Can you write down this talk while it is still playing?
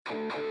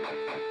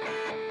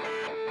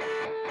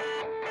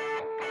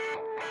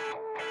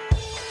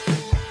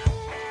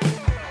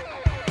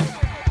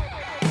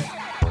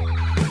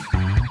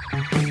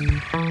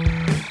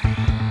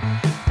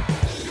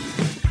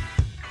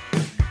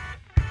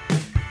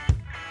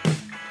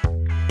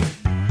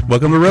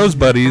Welcome to Rose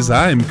Buddies.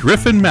 I'm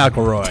Griffin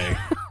McElroy.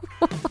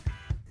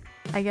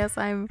 I guess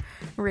I'm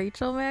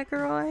Rachel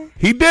McElroy.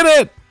 He did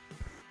it!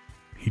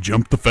 He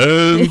jumped the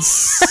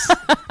fence.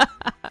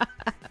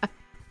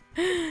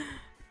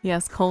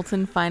 Yes,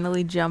 Colton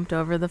finally jumped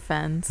over the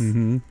fence.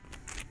 Mm-hmm.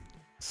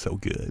 So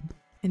good.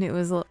 And it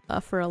was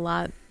for a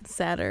lot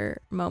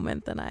sadder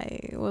moment than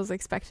I was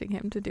expecting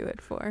him to do it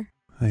for.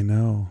 I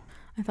know.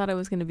 I thought it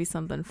was going to be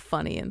something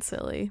funny and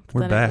silly, but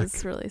We're then back. it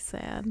was really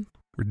sad.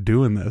 We're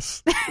doing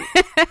this.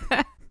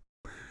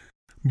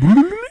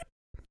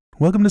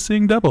 Welcome to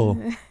Seeing Double.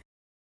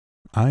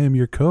 I am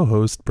your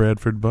co-host,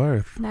 Bradford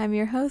Barth. And I'm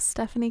your host,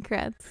 Stephanie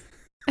Kretz.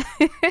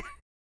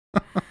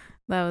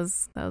 That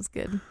was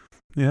good.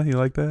 Yeah, you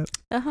like that?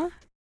 Uh-huh.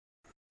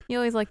 You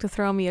always like to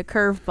throw me a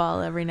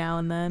curveball every now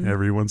and then.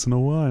 Every once in a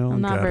while.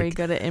 I'm not very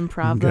good at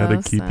improv, though.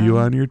 Gotta keep you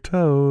on your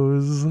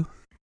toes.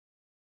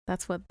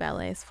 That's what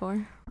ballet's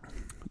for.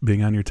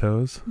 Being on your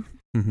toes?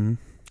 Mm-hmm.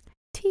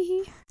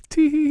 Tee.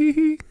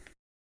 Tee.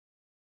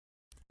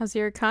 How's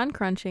your con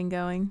crunching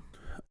going?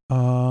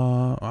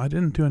 I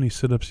didn't do any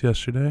sit-ups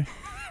yesterday.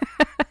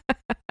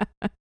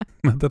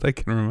 Not that I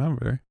can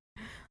remember.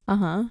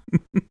 Uh-huh.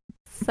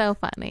 So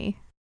funny.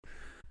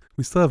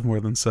 We still have more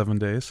than 7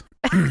 days.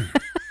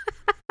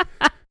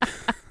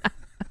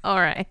 All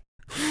right.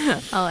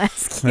 I'll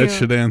ask you. That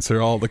should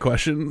answer all the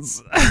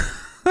questions.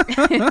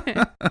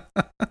 I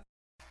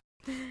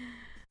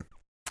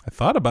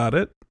thought about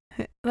it.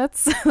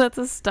 That's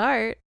a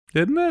start.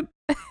 Isn't it?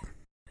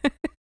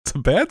 It's a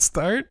bad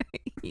start.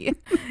 You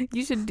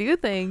should do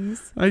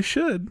things. I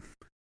should.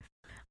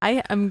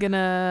 I am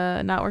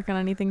gonna not work on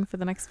anything for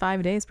the next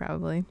 5 days,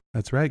 probably.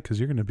 That's right, because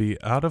you're going to be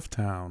out of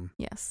town.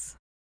 Yes.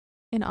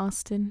 In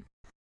Austin.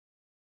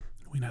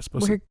 We're not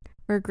supposed to.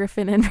 Where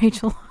Griffin and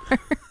Rachel are.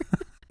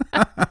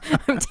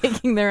 I'm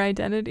taking their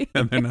identity.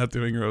 And they're not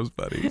doing Rose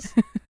Buddies.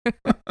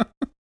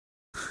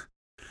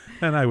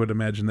 And I would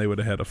imagine they would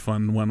have had a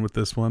fun one with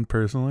this one,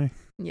 personally.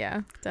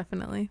 Yeah,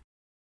 definitely.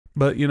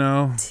 But, you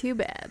know, Too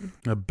bad.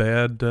 a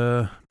bad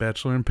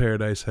Bachelor in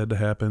Paradise had to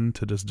happen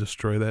to just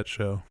destroy that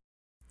show.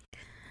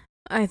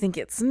 I think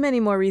it's many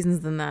more reasons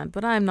than that,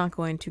 but I'm not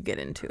going to get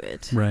into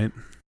it. Right.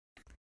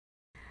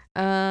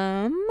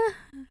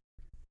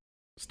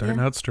 Starting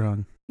Yeah. out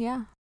strong.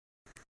 Yeah.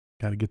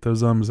 Got to get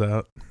those ums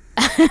out.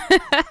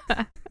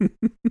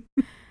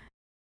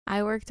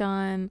 I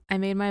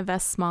made my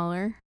vest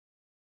smaller.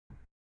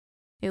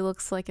 It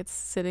looks like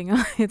it's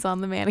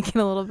on the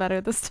mannequin a little better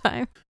this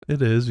time.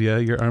 It is, yeah.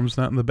 Your arm's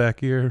not in the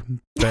back of your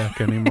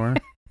back anymore.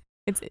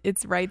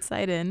 It's right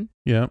side in.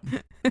 Yep.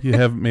 You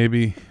have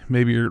maybe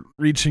you're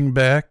reaching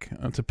back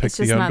to pick It's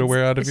just the not-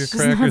 underwear out of your it's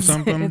just crack not or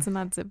something. It's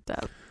not zipped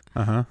up.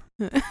 Uh-huh.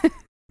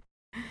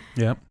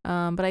 Yep.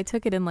 But I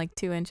took it in like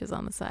 2 inches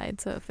on the side,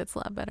 so it fits a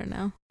lot better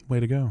now. Way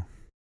to go.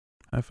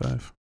 High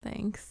five.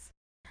 Thanks.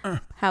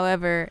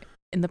 However,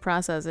 in the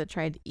process, it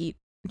tried to eat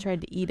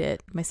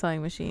it, my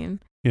sewing machine.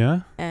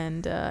 Yeah?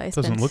 And It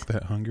doesn't look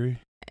that hungry.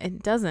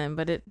 It doesn't,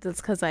 but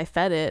that's because I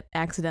fed it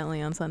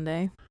accidentally on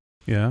Sunday.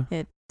 Yeah?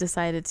 It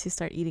decided to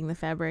start eating the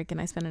fabric, and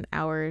I spent an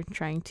hour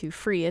trying to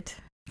free it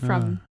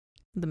from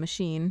the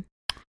machine.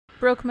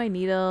 Broke my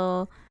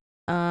needle.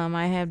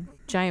 I had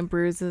giant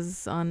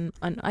bruises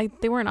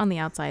they weren't on the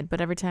outside,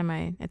 but every time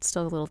it's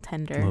still a little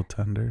tender. A little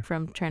tender.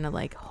 From trying to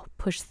like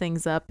push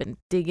things up and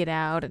dig it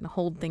out and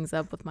hold things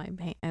up with my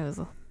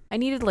hand. I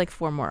needed like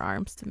 4 more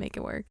arms to make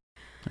it work.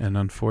 And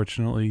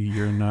unfortunately,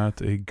 you're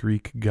not a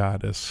Greek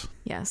goddess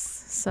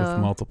Yes. with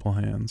multiple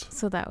hands.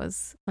 So that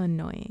was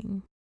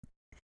annoying.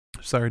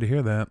 Sorry to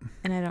hear that.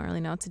 And I don't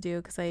really know what to do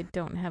because I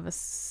don't have a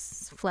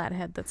flat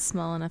head that's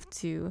small enough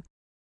to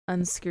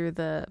unscrew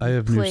the I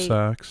have plate. new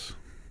socks.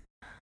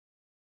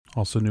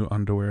 Also new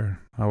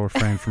underwear. I'll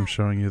refrain from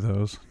showing you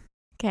those.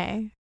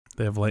 Okay.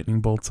 They have lightning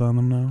bolts on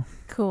them now.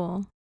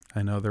 Cool.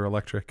 I know, they're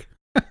electric.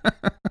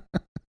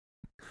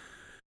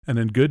 And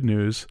in good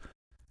news,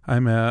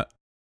 I'm at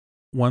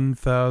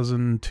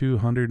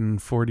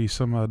 1,240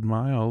 some odd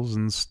miles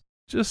and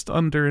just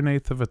under an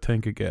eighth of a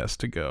tank of gas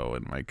to go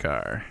in my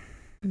car.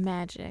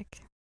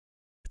 Magic.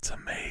 It's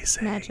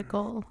amazing.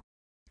 Magical.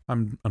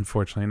 I'm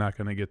unfortunately not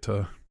going to get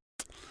to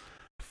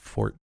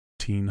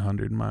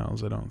 1,400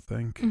 miles, I don't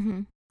think.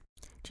 Mm-hmm.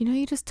 Do you know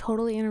you just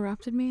totally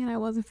interrupted me and I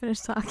wasn't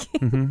finished talking?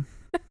 Mm-hmm.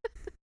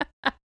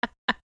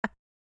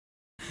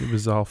 It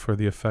was all for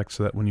the effect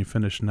so that when you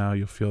finish now,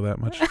 you'll feel that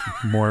much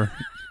more.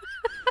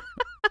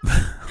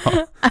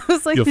 I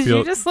was like, did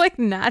you just like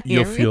not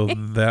hear me? You'll feel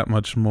that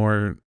much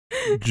more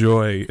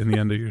joy in the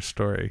end of your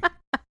story.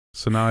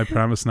 So now I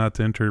promise not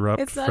to interrupt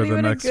It's not for the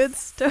even next a good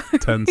story.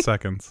 10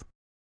 seconds.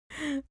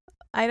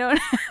 I don't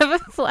have a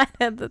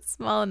flathead that's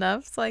small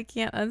enough, so I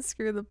can't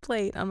unscrew the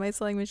plate on my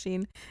sewing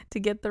machine to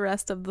get the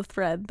rest of the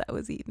thread that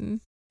was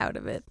eaten out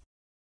of it.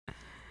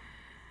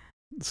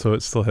 So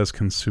it still has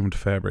consumed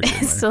fabric in It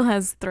there. still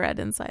has thread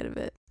inside of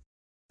it.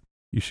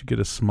 You should get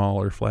a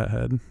smaller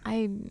flathead.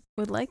 I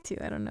would like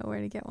to. I don't know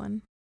where to get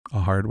one. A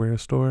hardware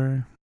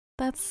store?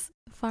 That's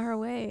far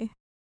away.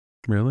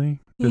 Really?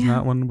 There's Yeah.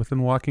 not one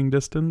within walking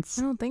distance?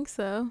 I don't think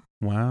so.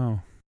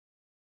 Wow.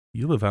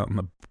 You live out in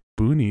the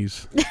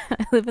boonies.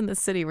 I live in the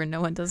city where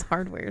no one does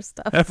hardware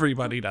stuff.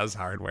 Everybody does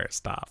hardware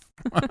stuff.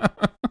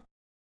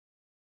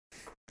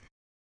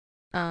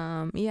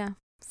 Yeah.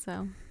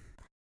 So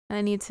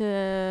I need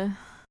to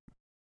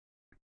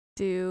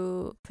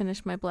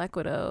finish my Black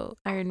Widow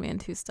Iron Man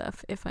 2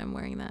 stuff if I'm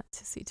wearing that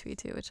to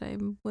C2E2, which I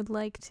would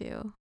like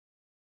to.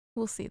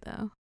 We'll see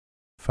though.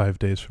 5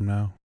 days from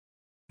now,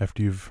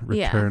 after you've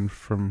returned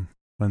from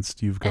whence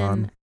you've gone.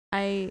 And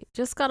I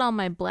just got all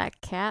my Black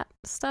Cat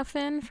stuff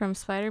in from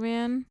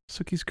Spider-Man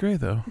Suki's gray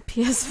though.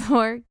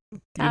 PS4. You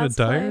gonna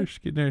dye her? She's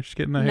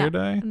getting a hair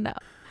dye? No.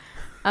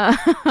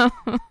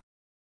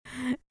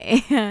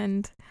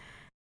 And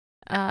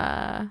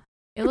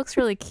it looks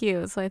really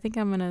cute, so I think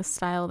I'm gonna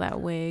style that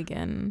wig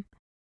and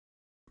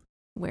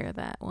wear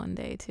that one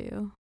day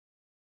too.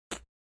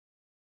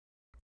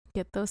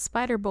 Get those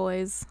spider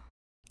boys,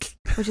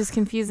 which is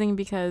confusing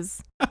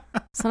because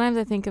sometimes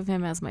I think of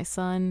him as my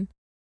son,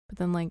 but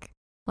then like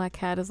Black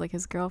Cat is like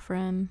his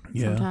girlfriend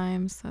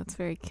sometimes, so it's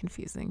very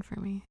confusing for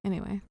me.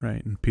 Anyway.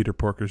 Right, and Peter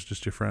Porker's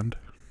just your friend.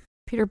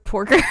 Peter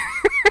Porker.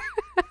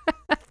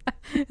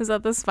 Is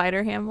that the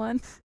Spider-Ham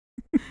one?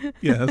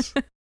 Yes.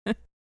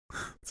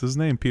 It's his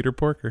name, Peter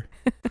Porker.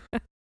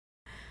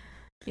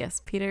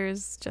 Yes, Peter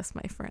is just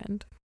my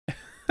friend.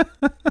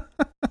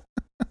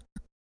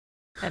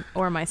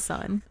 Or my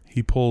son.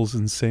 He pulls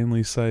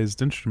insanely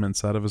sized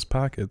instruments out of his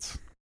pockets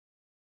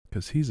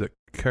because he's a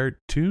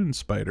cartoon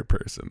spider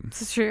person.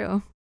 It's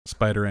true.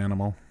 Spider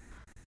animal.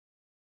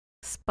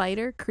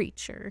 Spider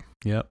creature.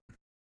 Yep.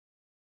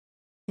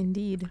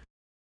 Indeed.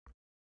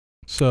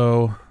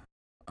 So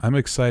I'm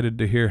excited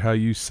to hear how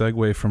you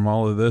segue from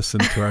all of this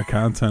into our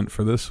content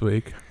for this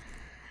week.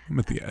 I'm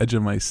at the edge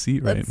of my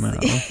seat right now.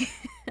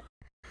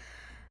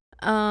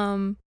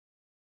 I'm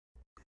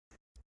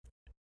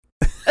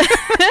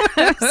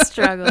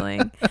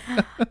struggling.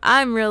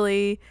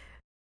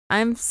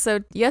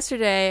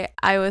 Yesterday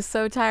I was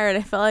so tired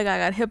I felt like I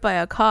got hit by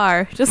a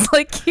car, just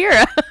like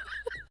Kira.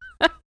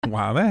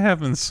 Wow, that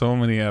happens so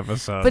many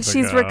episodes But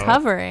she's ago.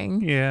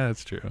 recovering. Yeah,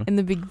 that's true. In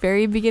the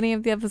very beginning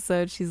of the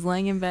episode, she's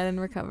laying in bed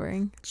and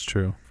recovering It's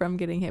true. from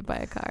getting hit by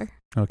a car.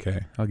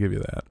 Okay, I'll give you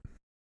that.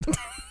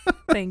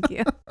 Thank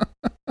you.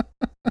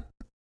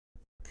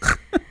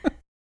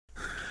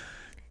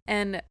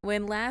 And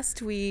when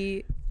last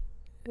we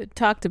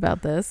talked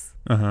about this,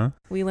 Uh-huh.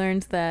 we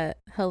learned that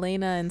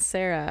Helena and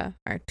Sarah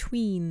are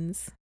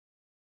tweens.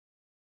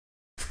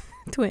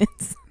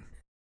 Twins.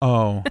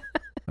 Oh,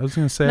 I was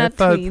going to say, Not I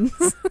thought,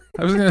 tweens.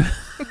 I was going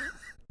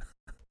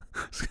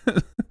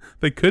to,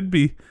 they could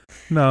be,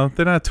 no,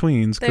 they're not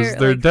tweens because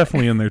they're like-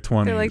 definitely in their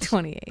 20s. They're like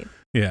 28.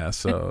 Yeah,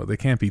 so they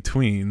can't be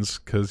tweens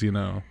because,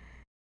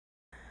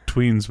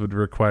 tweens would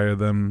require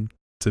them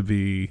to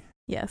be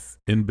Yes.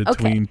 in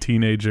between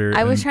teenager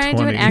I was and trying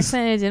to do an 20s.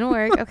 accent and it didn't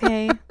work.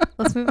 Okay,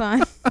 let's move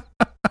on.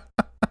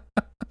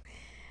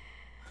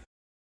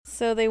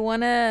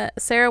 So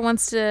Sarah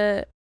wants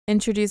to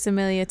introduce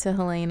Amelia to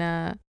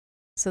Helena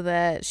so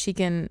that she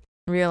can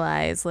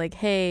realize, like,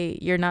 hey,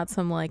 you're not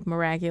some, like,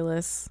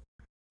 miraculous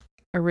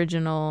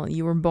original.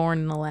 You were born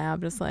in a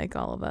lab just like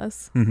all of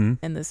us. Mm-hmm.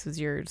 And this is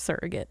your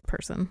surrogate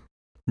person.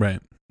 Right.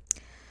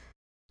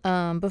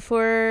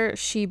 Before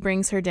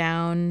Sarah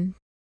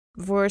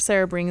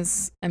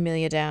brings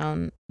Amelia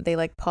down, they,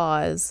 like,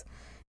 pause.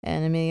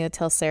 And Amelia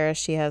tells Sarah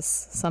she has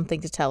something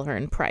to tell her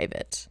in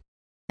private.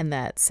 And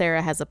that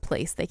Sarah has a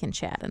place they can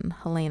chat. And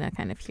Helena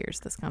kind of hears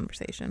this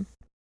conversation.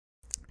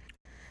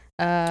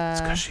 It's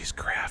because she's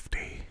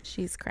crafty.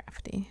 She's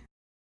crafty.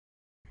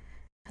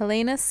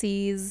 Helena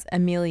sees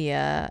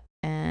Amelia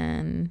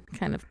and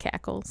kind of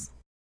cackles.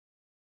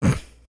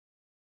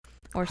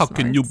 Or How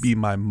can you snorts. be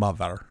my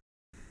mother?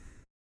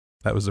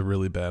 That was a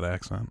really bad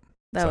accent.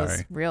 That was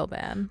Sorry. real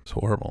bad. It's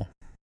horrible.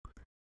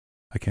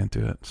 I can't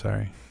do it.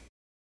 Sorry.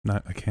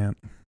 I can't.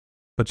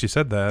 But she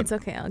said that. It's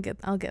okay. I'll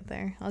get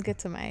there. I'll get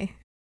to my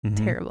Mhm.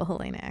 terrible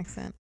Helena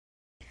accent.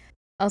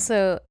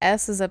 Also,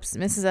 Mrs.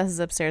 S is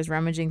upstairs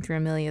rummaging through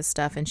Amelia's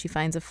stuff, and she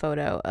finds a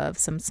photo of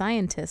some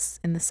scientists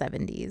in the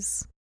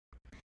 70s.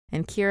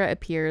 And Kira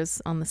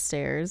appears on the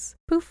stairs,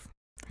 poof,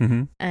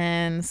 Mhm.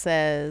 and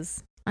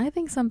says, "I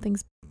think something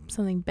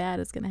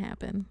bad is going to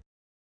happen."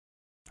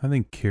 I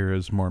think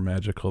Kira's more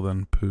magical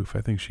than Poof.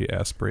 I think she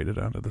aspirated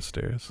onto the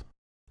stairs.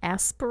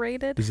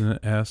 Aspirated? Isn't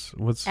it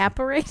what's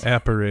Apparate?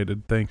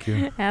 apparated? Thank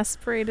you.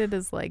 Aspirated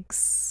is like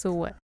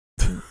sweat.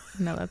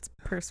 No, that's It's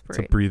a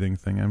perspirate. breathing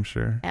thing, I'm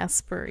sure.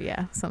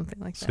 Yeah, something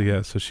like that. So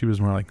yeah, so she was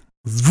more like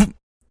 "Zvoop."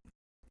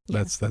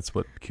 Yeah. That's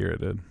what Kira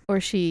did. Or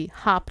she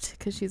hopped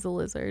because she's a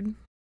lizard.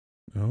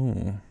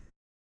 Oh.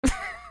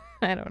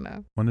 I don't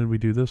know. When did we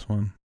do this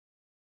one?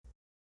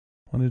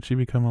 When did she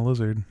become a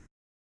lizard?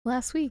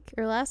 Last week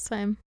or last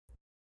time.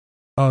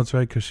 Oh, that's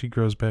right, because she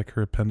grows back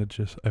her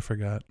appendages. I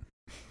forgot.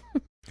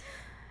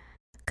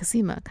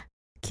 Cosima,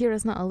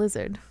 Kira's not a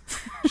lizard.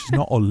 She's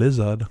not a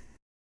lizard.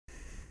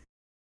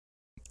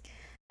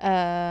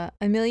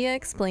 Amelia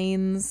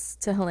explains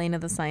to Helena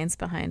the science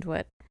behind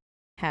what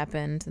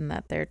happened and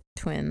that they're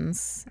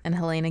twins. And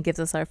Helena gives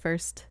us our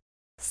first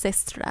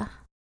sestra.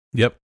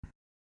 Yep.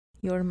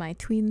 You're my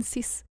twin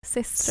sestra.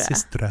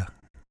 Sistra.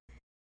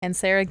 And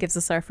Sarah gives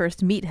us our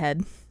first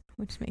meathead,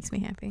 which makes me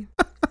happy.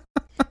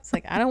 It's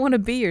like, I don't want to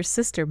be your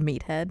sister,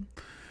 meathead.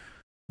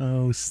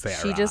 Oh, Sarah.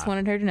 She just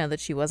wanted her to know that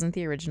she wasn't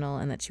the original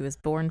and that she was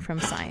born from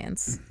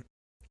science.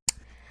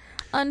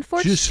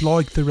 Unfortunately. Just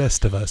like the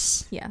rest of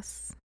us.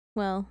 Yes.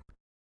 Well.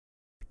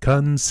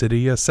 Consider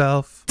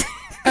yourself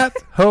at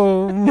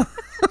home.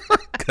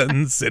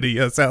 Consider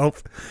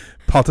yourself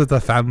part of the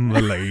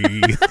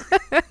family.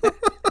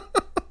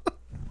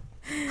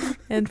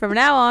 And from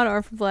now on,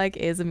 Orphan Black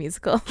is a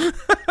musical.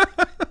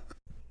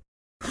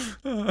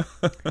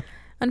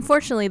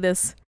 Unfortunately,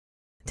 this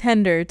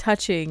tender,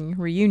 touching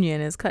reunion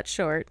is cut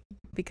short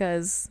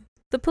because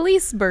the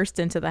police burst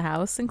into the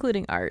house,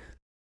 including Art.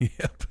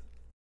 Yep.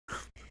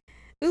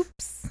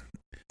 Oops.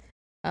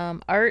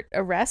 Art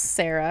arrests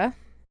Sarah.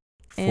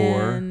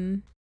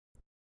 For?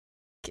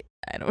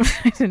 I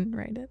didn't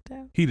write it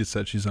down. He just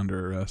said she's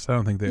under arrest. I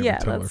don't think they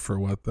ever tell her for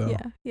what, though.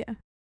 Yeah.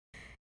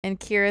 And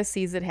Kira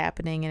sees it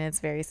happening, and it's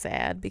very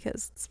sad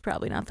because it's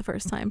probably not the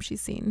first time she's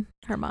seen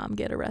her mom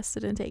get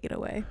arrested and taken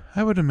away.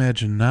 I would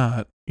imagine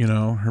not. You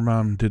know, her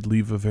mom did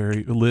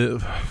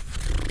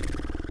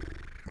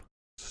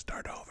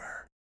Start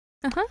over.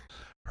 Uh-huh.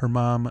 Her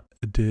mom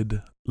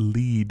did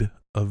lead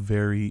a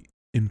very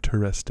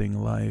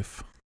interesting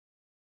life.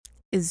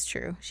 Is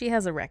true. She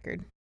has a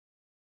record.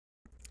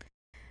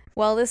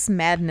 While this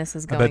madness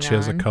is going on... I bet she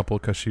has a couple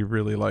because she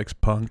really likes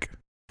punk.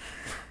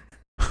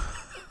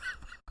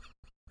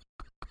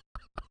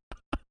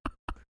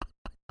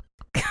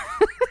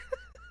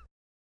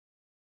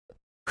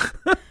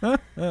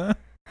 I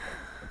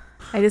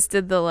just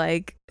did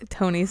the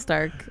Tony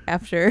Stark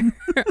after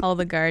all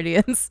the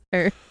Guardians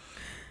or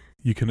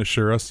you can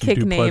assure us kick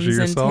to do names pleasure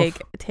yourself. And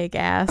take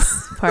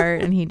ass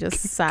part, and he just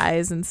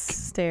sighs and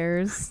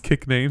stares.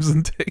 Kick names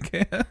and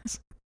take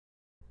ass.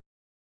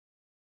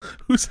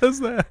 Who says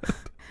that?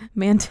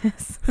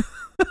 Mantis.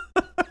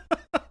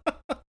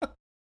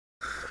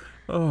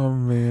 Oh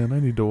man, I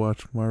need to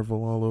watch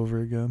Marvel all over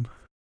again.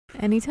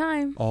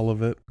 Anytime. All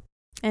of it.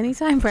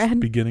 Anytime, Brad.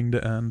 Beginning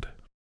to end.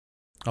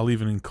 I'll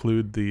even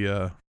include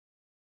the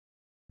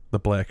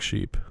Black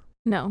Sheep.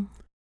 No,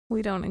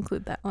 we don't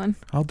include that one.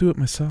 I'll do it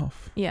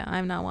myself. Yeah,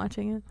 I'm not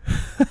watching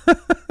it.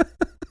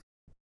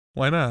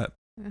 Why not?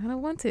 I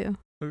don't want to.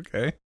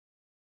 Okay.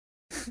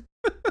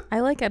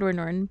 I like Edward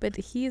Norton, but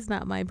he is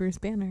not my Bruce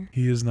Banner.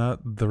 He is not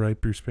the right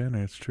Bruce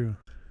Banner, it's true.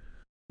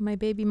 My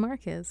baby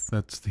Mark is.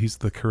 He's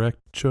the correct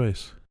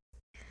choice.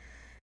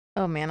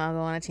 Oh man, I'll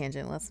go on a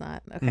tangent. Let's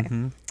not. Okay.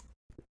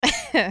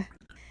 Mm-hmm.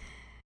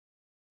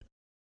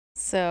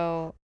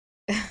 So,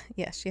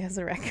 yes, she has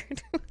a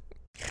record.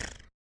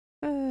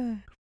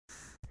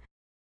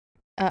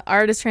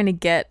 Art is trying to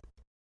get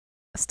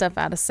stuff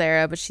out of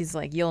Sarah, but she's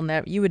like, you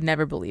would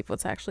never believe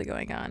what's actually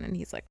going on. And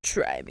he's like,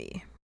 try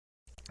me.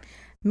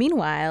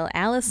 Meanwhile,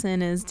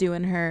 Allison is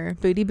doing her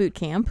booty boot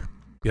camp.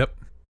 Yep.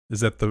 Is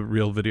that the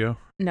real video?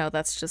 No,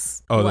 that's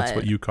just. That's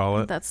what you call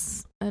it?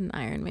 That's an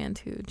Iron Man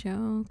 2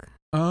 joke.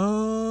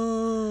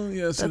 Oh,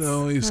 yes, it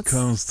always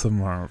comes to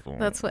Marvel.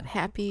 That's what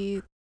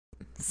Happy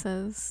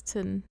says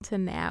to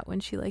Nat when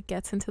she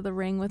gets into the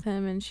ring with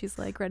him and she's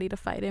ready to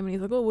fight him, and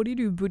he's like, oh, what do you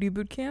do, booty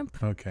boot camp?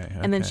 Okay.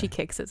 And then she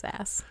kicks his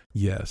ass.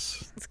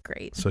 Yes. It's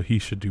great. So he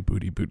should do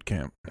booty boot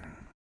camp.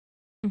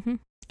 Mm-hmm.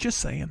 Just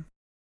saying.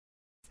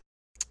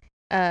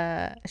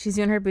 She's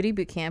doing her booty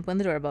boot camp when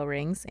the doorbell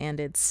rings, and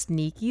it's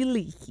Sneaky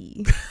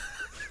Leaky.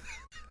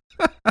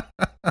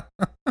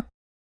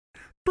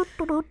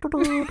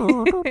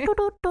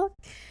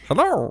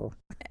 Hello.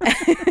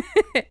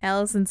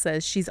 Allison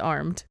says she's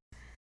armed.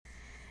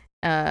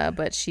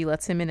 But she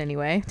lets him in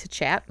anyway to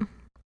chat.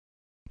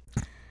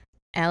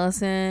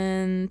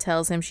 Allison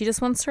tells him she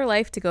just wants her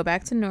life to go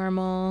back to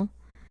normal.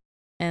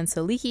 And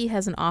so Leaky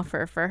has an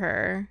offer for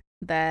her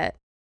that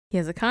he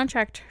has a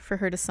contract for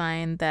her to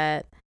sign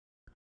that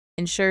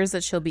ensures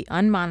that she'll be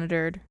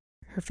unmonitored,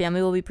 her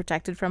family will be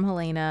protected from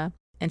Helena,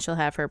 and she'll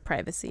have her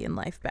privacy and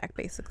life back,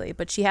 basically.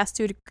 But she has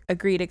to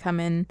agree to come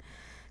in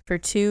for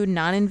 2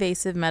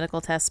 non-invasive medical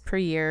tests per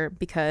year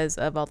because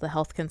of all the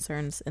health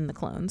concerns in the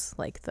clones,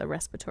 like the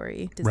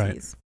respiratory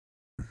disease.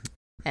 Right.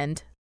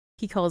 And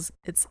he calls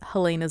it's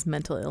Helena's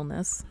mental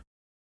illness.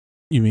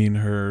 You mean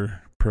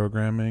her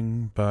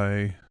programming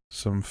by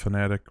some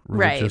fanatic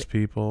religious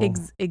people?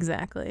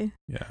 Exactly.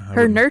 Yeah.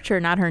 Her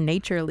nurture, not her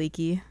nature,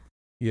 Leaky.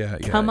 Yeah.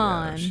 Come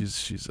on.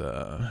 She's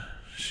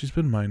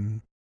been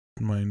mind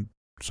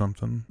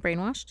something.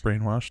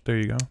 Brainwashed. There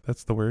you go.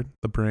 That's the word.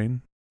 The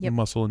brain. Yep. The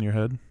muscle in your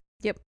head.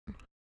 Yep.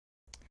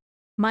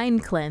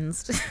 Mind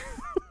cleansed.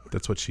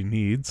 That's what she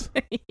needs.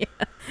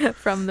 Yeah.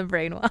 From the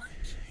brainwash.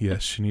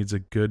 Yes, she needs a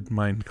good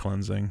mind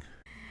cleansing.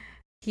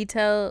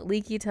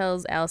 Leaky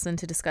tells Allison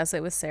to discuss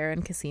it with Sarah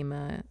and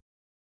Cosima,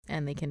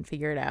 and they can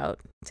figure it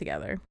out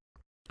together.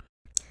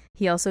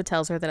 He also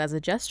tells her that as a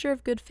gesture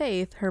of good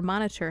faith, her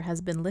monitor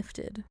has been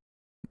lifted.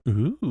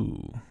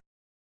 Ooh.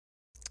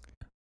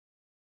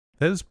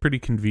 That is pretty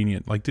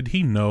convenient. Like, did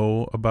he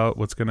know about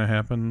what's going to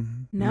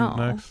happen No.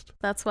 next?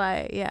 That's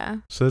why,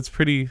 yeah. So that's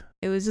pretty...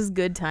 It was just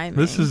good timing.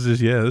 This is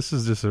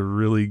just a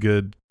really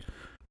good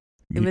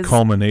It was-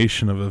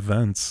 culmination of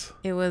events.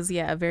 It was,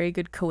 a very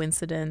good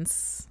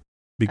coincidence.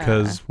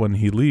 Because when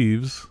he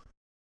leaves,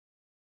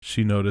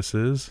 she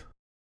notices...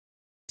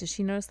 Did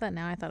she notice that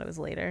now? I thought it was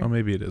later. Oh,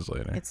 maybe it is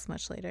later. It's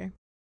much later.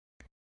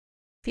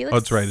 Felix. Oh,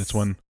 it's right. It's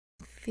when...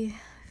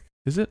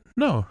 Is it?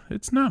 No,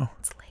 it's now.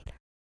 It's later.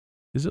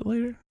 Is it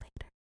later?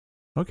 Later.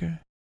 Okay.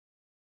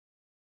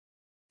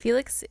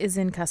 Felix is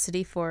in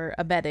custody for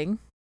abetting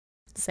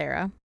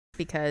Sarah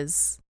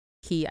because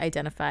he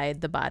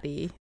identified Beth's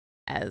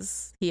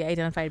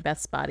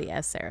body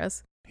as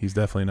Sarah's. He's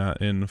definitely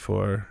not in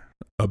for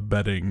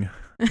abetting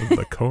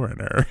the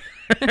coroner.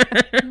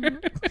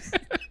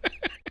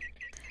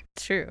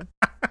 True.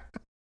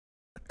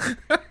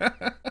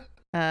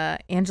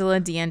 Angela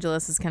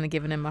DeAngelis is kind of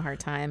giving him a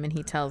hard time, and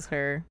he tells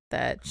her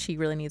that she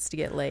really needs to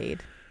get laid.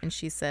 And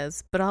she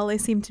says, but all I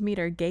seem to meet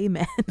are gay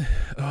men.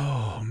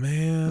 Oh,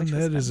 man.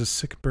 That is a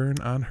sick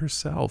burn on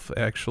herself,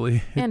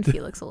 actually. And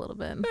Felix a little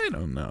bit. I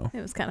don't know.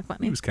 It was kind of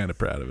funny. He was kind of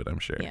proud of it, I'm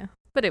sure. Yeah,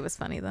 but it was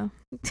funny, though.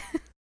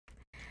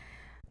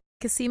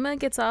 Cosima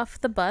gets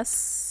off the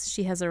bus.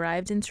 She has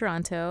arrived in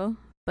Toronto,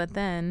 but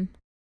then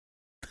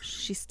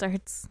she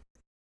starts...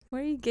 Why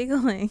are you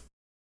giggling?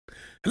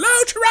 Hello,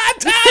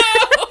 Toronto!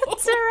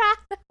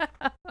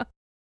 Toronto!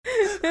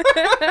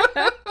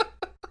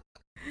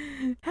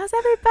 How's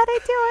everybody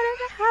doing in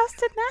the house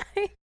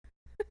tonight?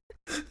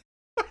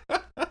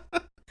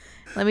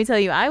 Let me tell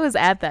you, I was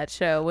at that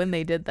show when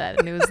they did that,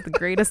 and it was the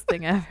greatest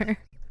thing ever.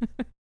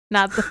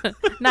 Not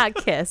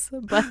Kiss,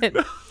 but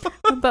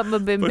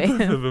Mabim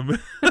Bam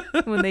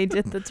when they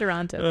did the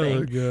Toronto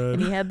thing. God.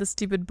 And he had the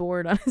stupid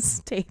board on his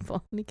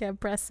table, and he kept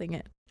pressing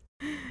it.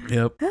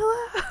 Yep.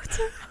 Hello,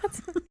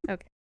 Toronto.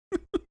 Okay.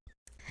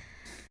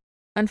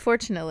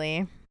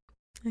 Unfortunately,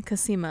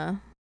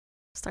 Cosima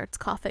starts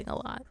coughing a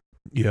lot.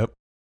 Yep.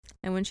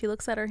 And when she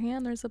looks at her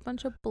hand, there's a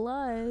bunch of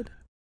blood.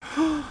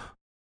 No.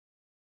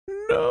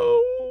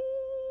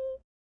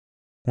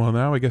 Well,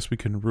 now I guess we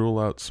can rule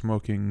out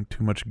smoking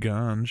too much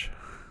ganj.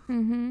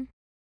 Mm-hmm.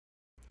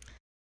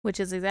 Which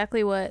is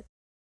exactly what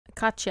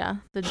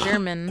Katja, the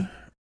German,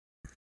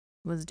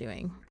 was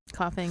doing.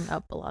 Coughing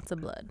up lots of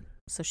blood.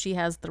 So she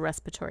has the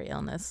respiratory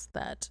illness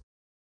that...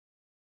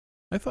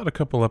 I thought a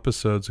couple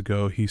episodes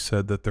ago he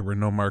said that there were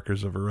no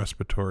markers of a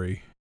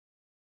respiratory...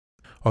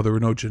 Oh, there were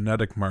no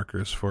genetic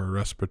markers for a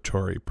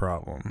respiratory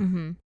problem.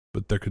 Mm-hmm.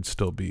 But there could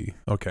still be.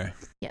 Okay.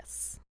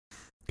 Yes.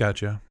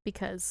 Gotcha.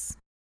 Because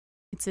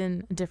it's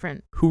in a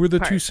different... Who were the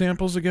two part.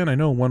 samples again? I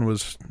know one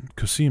was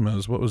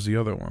Cosima's. What was the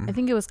other one? I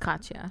think it was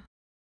Katja.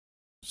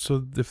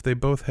 So if they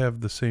both have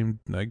the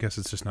same... I guess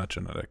it's just not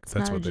genetic. It's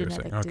That's not what a they were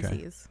saying. genetic Okay.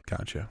 disease.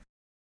 Gotcha.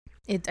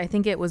 I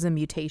think it was a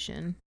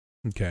mutation.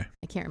 Okay.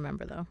 I can't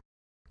remember, though.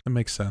 That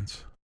makes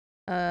sense.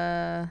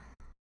 Maybe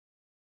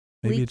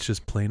it's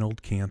just plain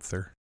old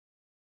cancer.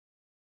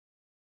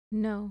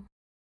 No.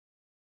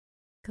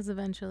 Because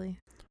eventually.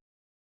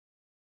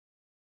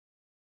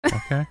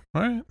 Okay.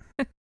 All right.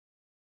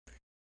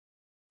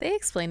 They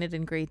explain it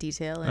in great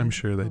detail. I'm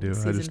sure they do. I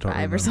Season just don't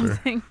 5 remember. or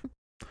something.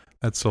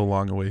 That's so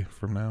long away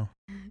from now.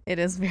 It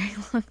is a very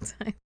long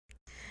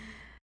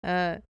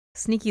time.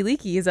 Sneaky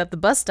Leaky is at the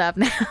bus stop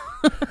now.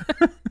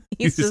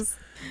 he's just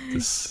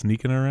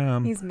sneaking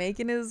around. He's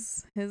making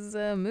his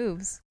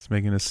moves. He's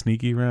making his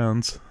sneaky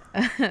rounds.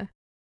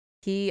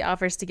 He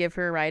offers to give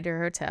her a ride to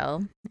her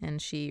hotel, and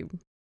she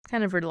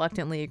kind of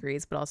reluctantly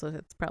agrees, but also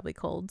it's probably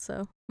cold,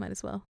 so might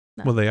as well.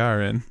 Well, they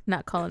are in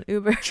Not call an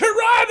Uber.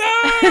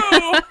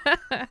 Toronto!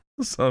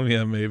 So,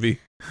 yeah, maybe.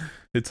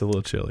 It's a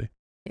little chilly.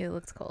 It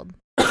looks cold.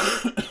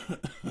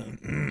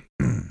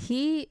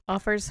 He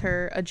offers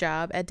her a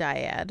job at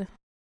Dyad.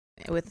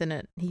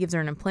 He gives her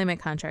an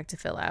employment contract to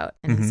fill out,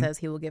 and he says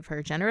he will give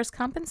her generous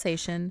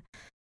compensation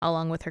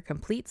along with her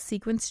complete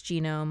sequenced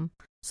genome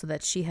so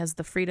that she has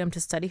the freedom to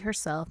study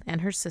herself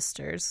and her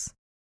sisters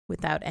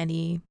without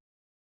any,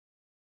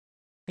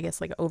 I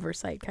guess, like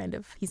oversight kind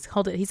of. He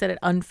said it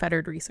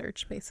unfettered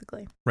research,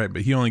 basically. Right,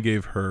 but he only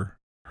gave her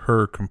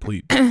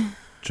complete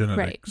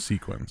genetic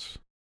sequence.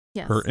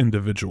 Yes. Her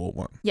individual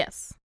one.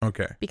 Yes.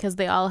 Okay. Because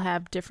they all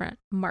have different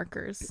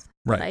markers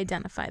that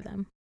identify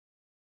them.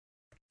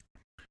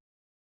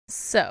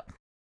 So,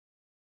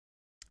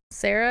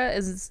 Sarah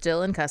is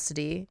still in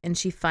custody, and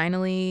she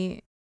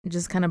finally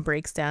just kind of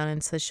breaks down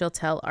and says she'll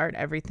tell Art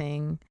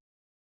everything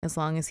as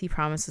long as he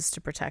promises to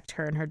protect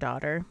her and her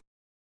daughter.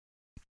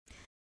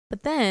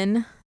 But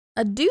then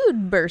a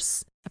dude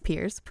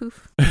appears.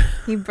 Poof.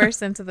 He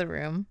bursts into the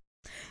room.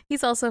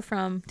 He's also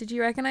from... Did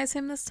you recognize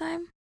him this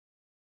time?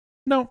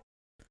 No.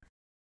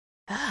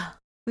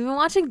 We've been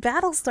watching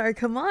Battlestar.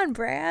 Come on,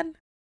 Brad.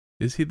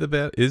 Is he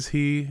the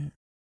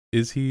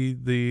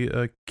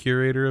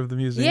curator of the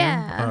museum?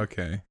 Yeah.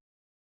 Okay.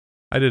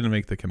 I didn't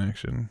make the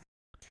connection.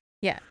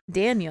 Yeah,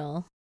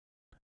 Daniel,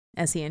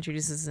 as he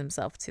introduces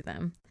himself to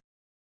them,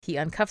 He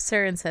uncuffs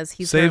her and says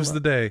he's saves the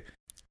day.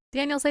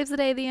 Daniel saves the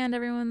day at the end,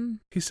 everyone.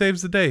 He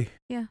saves the day.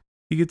 Yeah.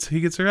 He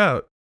gets her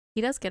out.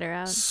 He does get her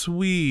out.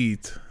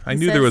 Sweet. I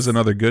knew there was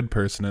another good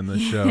person in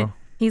this show.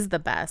 He's the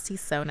best.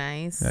 He's so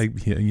nice.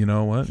 You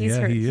know what? He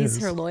is.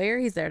 He's her lawyer.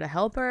 He's there to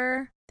help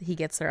her. He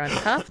gets her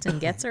uncuffed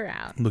and gets her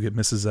out. Look at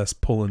Mrs. S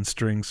pulling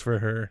strings for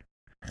her.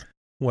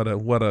 What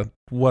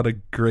a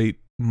great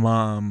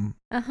mom.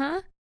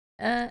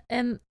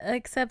 And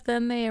except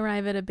then they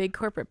arrive at a big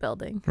corporate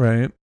building.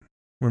 Right.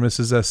 Where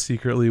Mrs. S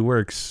secretly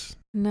works.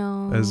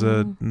 No. As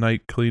a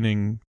night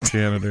cleaning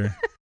janitor.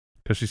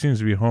 Because she seems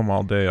to be home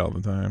all day, all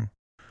the time.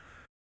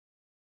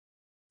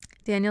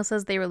 Daniel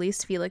says they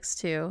released Felix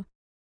too.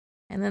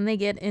 And then they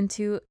get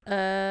into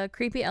a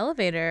creepy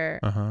elevator.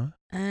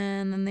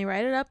 And then they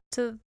ride it up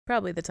to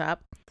probably the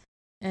top.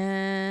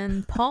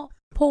 And Paul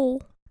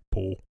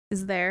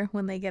is there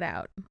when they get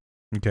out.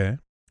 Okay.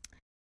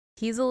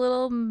 He's a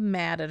little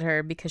mad at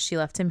her because she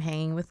left him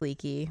hanging with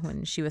Leaky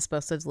when she was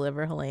supposed to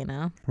deliver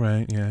Helena.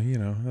 Right, yeah,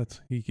 that's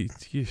you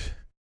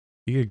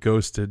get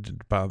ghosted,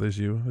 it bothers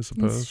you, I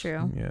suppose. It's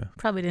true. Yeah.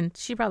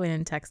 She probably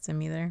didn't text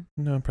him either.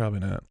 No,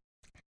 probably not.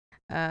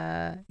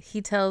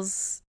 He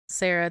tells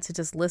Sarah to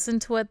just listen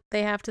to what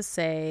they have to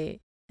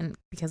say and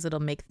because it'll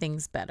make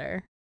things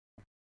better.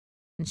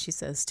 And she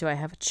says, "Do I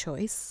have a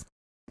choice?"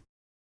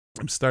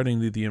 I'm starting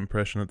to get the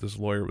impression that this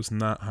lawyer was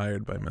not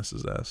hired by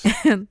Mrs. S.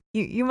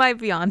 you might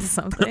be onto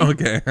something.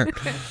 Okay.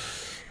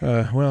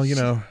 Well,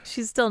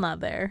 she's still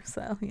not there,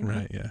 so.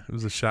 Right, yeah. It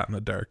was a shot in the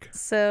dark.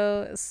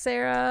 So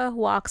Sarah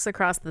walks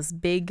across this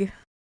big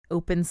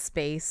open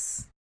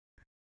space,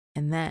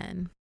 and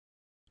then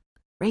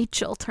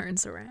Rachel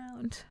turns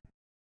around.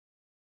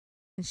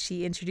 And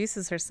she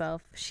introduces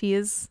herself. She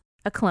is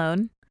a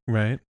clone.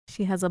 Right.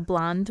 She has a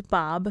blonde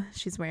bob.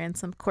 She's wearing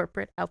some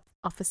corporate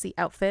office-y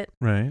outfit.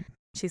 Right.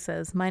 She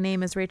says, "My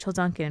name is Rachel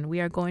Duncan.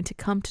 We are going to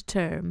come to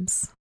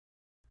terms."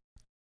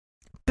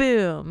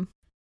 Boom.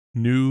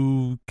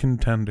 New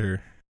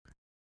contender.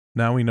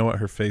 Now we know what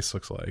her face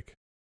looks like.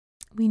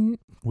 We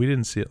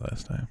didn't see it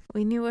last time.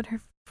 We knew what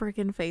her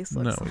freaking face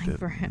looks like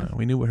for him. No,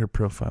 we knew what her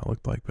profile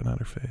looked like, but not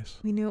her face.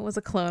 We knew it was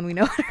a clone. We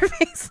know what her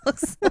face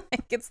looks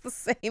like. It's the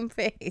same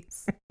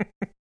face.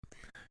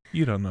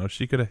 You don't know.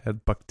 She could have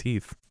had buck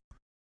teeth.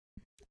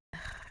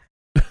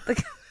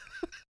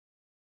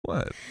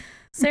 What?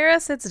 Sarah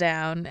sits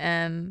down,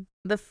 and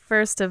the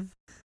first of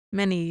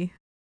many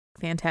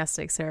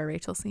fantastic Sarah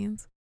Rachel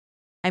scenes.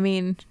 I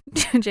mean,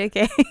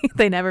 JK,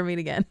 they never meet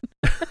again.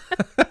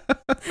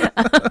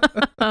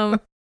 I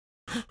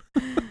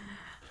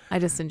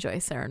just enjoy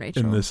Sarah and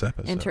Rachel in this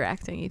episode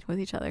interacting with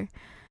each other.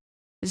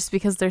 Just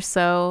because they're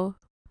so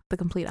the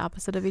complete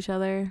opposite of each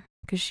other.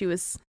 Because she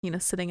was,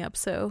 sitting up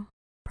so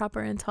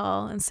proper and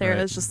tall, and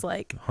Sarah is just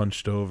like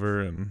hunched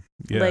over and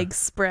legs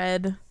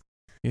spread.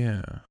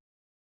 Yeah.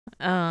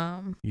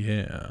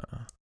 Yeah.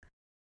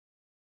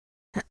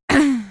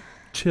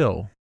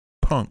 Chill.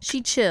 Punk.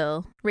 She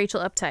chill.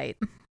 Rachel uptight.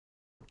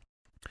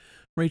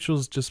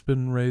 Rachel's just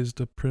been raised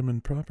a prim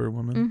and proper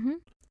woman. Mm-hmm.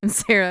 And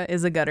Sarah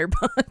is a gutter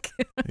punk.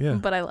 Yeah.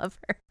 But I love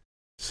her.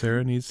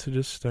 Sarah needs to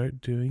just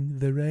start doing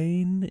 "The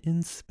rain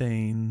in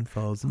Spain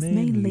falls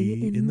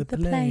mainly in the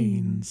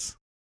plains."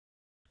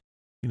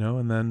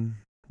 And then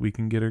we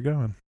can get her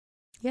going.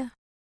 Yeah.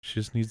 She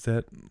just needs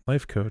that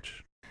life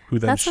coach, who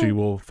then she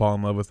will fall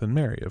in love with and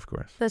marry, of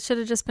course. That should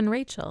have just been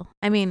Rachel.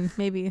 I mean,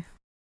 maybe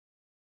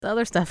the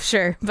other stuff,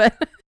 sure, but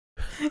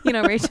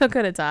Rachel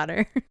could have taught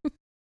her.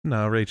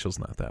 No, Rachel's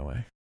not that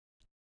way.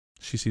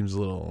 She seems a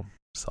little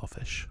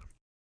selfish.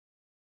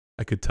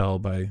 I could tell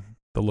by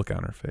the look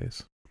on her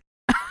face.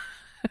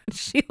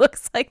 She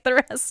looks like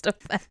the rest of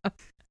them.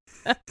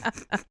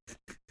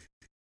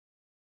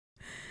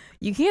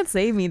 You can't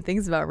say mean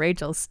things about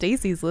Rachel.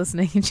 Stacy's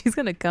listening and she's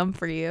going to come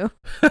for you.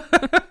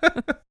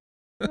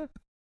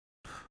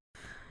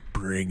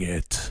 Bring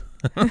it.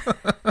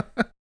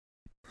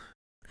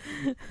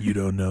 You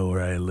don't know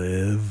where I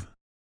live.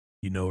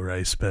 You know where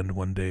I spend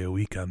one day a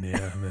week on the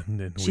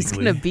island. She's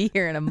going to be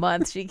here in a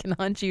month. She can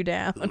hunt you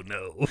down. Oh,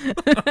 no.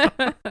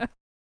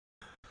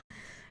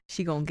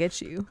 She going to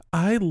get you.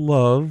 I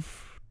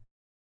love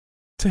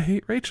to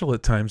hate Rachel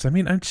at times. I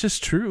mean, it's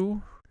just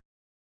true.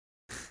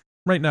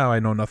 Right now, I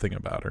know nothing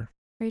about her.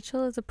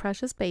 Rachel is a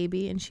precious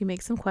baby, and she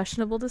makes some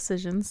questionable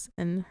decisions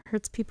and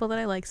hurts people that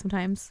I like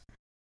sometimes.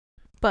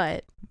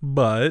 But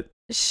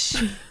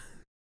she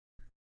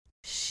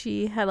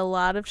had a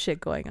lot of shit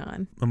going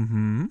on.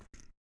 Mm-hmm.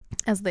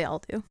 As they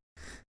all do.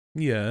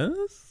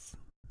 Yes.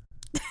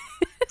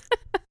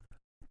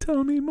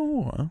 Tell me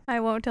more. I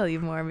won't tell you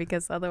more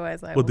because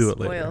otherwise I will do it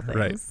spoil later.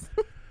 things.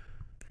 Right.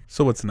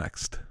 So what's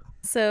next?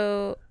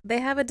 So they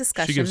have a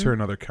discussion. She gives her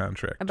another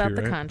contract. About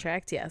the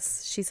contract,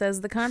 yes. She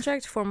says the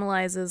contract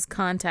formalizes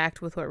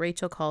contact with what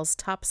Rachel calls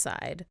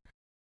Topside,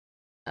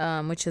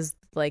 which is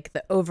like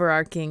the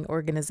overarching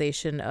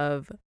organization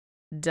of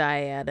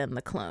Dyad and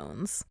the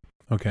clones.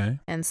 Okay.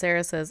 And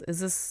Sarah says,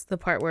 "Is this the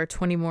part where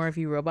 20 more of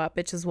you robot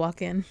bitches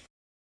walk in?"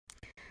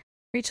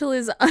 Rachel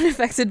is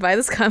unaffected by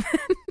this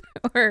comment,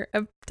 or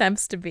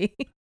attempts to be.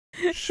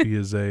 She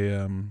is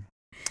a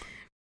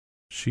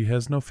She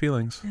has no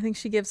feelings. I think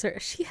she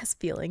has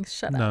feelings.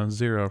 Shut No, up.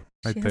 zero.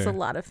 Right She there. has a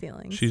lot of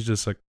feelings. She's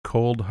just a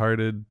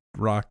cold-hearted,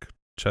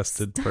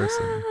 rock-chested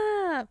person.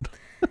 Stop.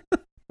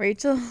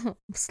 Rachel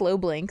slow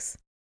blinks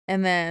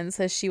and then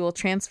says she will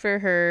transfer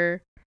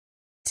her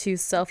to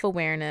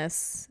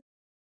self-awareness.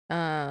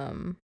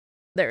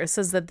 It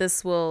says that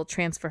this will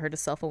transfer her to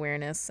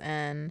self-awareness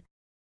and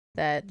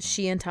that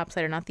she and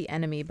Topside are not the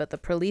enemy, but the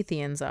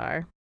Proletheans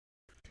are.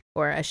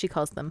 Or as she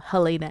calls them,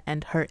 Helena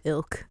and her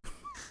ilk.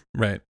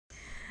 Right.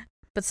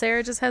 But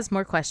Sarah just has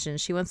more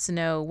questions. She wants to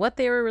know what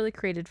they were really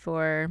created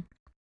for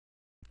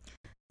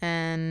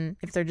and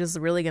if they're just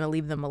really going to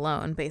leave them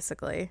alone,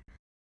 basically.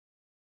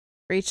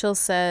 Rachel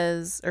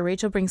brings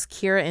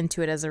Kira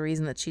into it as a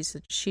reason that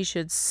she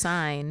should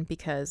sign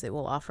because it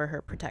will offer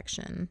her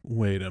protection.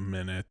 Wait a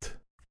minute.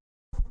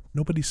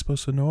 Nobody's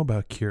supposed to know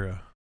about Kira.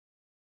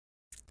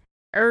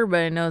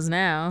 Everybody knows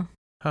now.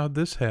 How'd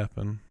this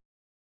happen?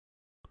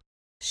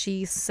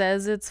 She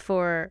says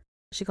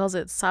she calls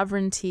it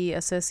Sovereignty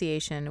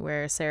Association,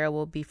 where Sarah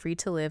will be free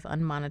to live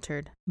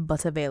unmonitored,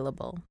 but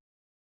available.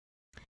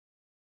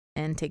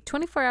 And take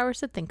 24 hours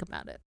to think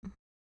about it.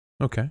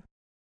 Okay.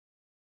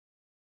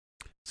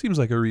 Seems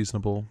like a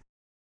reasonable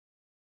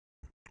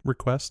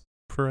request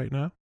for right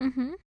now.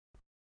 Mm-hmm.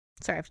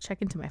 Sorry, I have to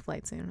check into my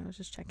flight soon. I was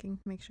just checking,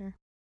 make sure.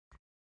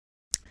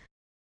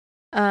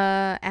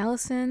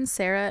 Allison,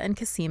 Sarah, and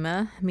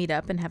Cosima meet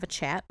up and have a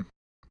chat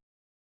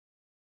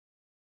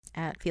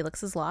at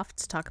Felix's loft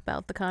to talk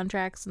about the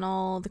contracts and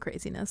all the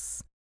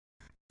craziness.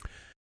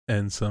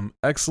 And some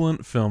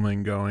excellent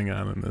filming going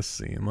on in this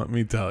scene, let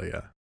me tell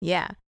you.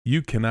 Yeah.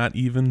 You cannot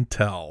even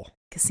tell.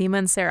 Cosima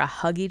and Sarah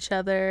hug each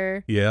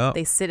other. Yeah.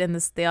 They sit in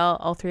this,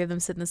 all three of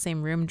them sit in the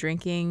same room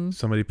drinking.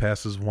 Somebody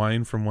passes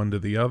wine from one to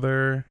the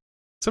other.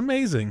 It's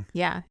amazing.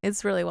 Yeah,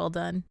 it's really well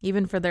done,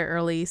 even for their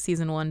early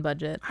season 1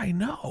 budget. I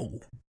know.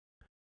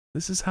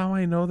 This is how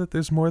I know that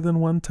there's more than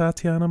one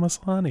Tatiana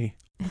Maslany.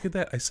 Look at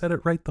that. I said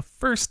it right the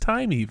first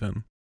time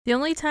even. The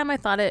only time I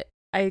thought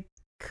I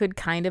could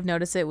kind of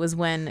notice it was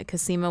when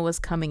Cosima was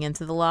coming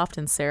into the loft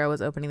and Sarah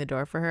was opening the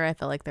door for her. I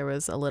felt like there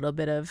was a little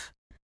bit of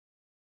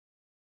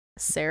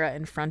Sarah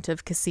in front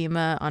of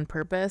Cosima on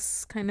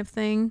purpose kind of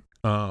thing.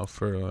 Oh,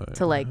 for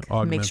to like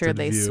make sure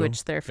they view.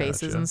 switch their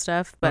faces Gotcha. and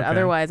stuff. But Okay.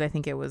 otherwise, I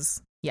think it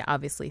was,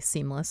 obviously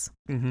seamless.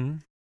 Mm-hmm.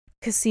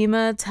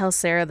 Cosima tells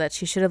Sarah that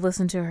she should have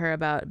listened to her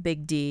about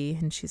Big D,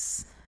 and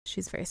she's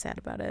very sad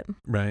about it.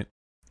 Right.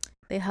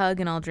 They hug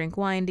and all drink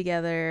wine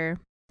together.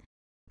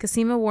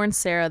 Cosima warns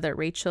Sarah that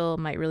Rachel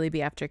might really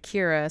be after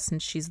Kira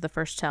since she's the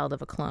first child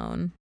of a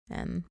clone.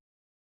 And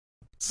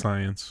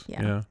Science.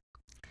 Yeah. Yeah.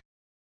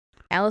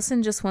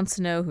 Allison just wants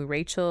to know who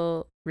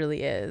Rachel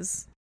really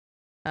is.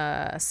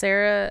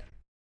 Sarah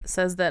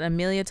says that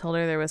Amelia told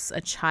her there was a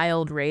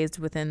child raised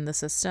within the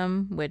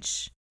system,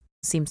 which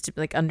seems to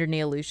be like under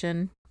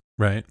Neolution.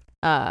 Right.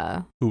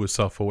 Who was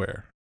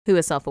self-aware. Who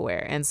is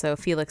self-aware. And so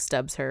Felix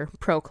dubs her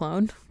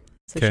pro-clone.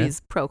 So Okay.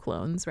 she's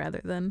pro-clones rather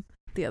than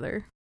the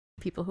other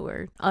people who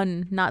are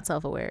not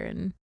self-aware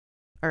and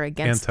are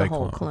against the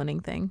whole Anti-clone.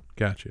 cloning thing.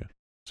 Gotcha.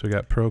 So we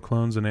got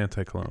pro-clones and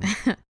anti-clones.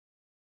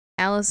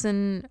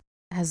 Allison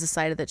has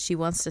decided that she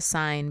wants to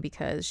sign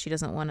because she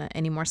doesn't want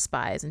any more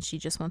spies and she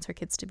just wants her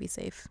kids to be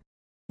safe.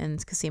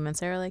 And Cosima and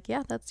Sarah are like,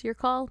 yeah, that's your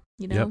call.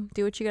 Yep.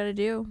 Do what you got to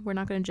do. We're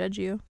not going to judge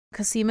you.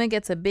 Cosima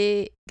gets a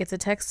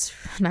text,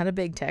 not a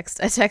big text,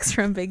 a text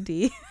from Big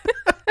D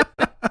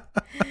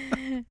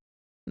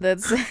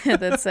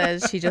that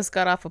says she just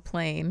got off a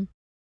plane.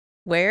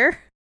 Where?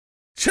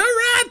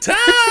 Toronto!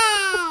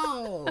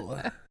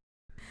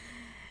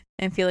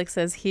 And Felix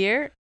says,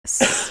 here.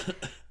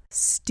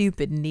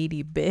 Stupid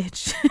needy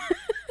bitch.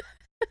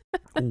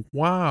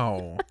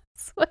 Wow.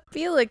 That's what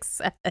Felix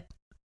said.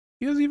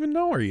 He doesn't even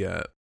know her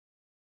yet.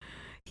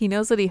 He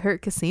knows that he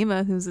hurt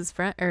Cosima, who's his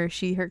friend, or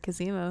she hurt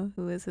Cosima,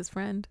 who is his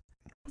friend.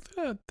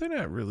 They're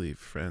not really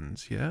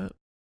friends yet.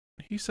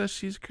 He says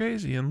she's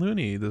crazy and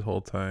loony the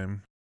whole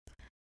time.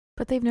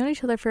 But they've known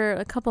each other for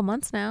a couple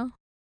months now.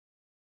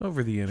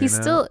 Over the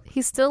internet.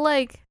 He's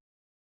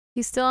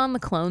still on the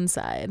clone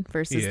side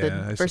versus I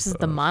the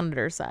suppose.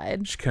 monitor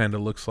side. She kind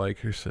of looks like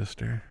her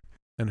sister.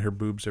 And her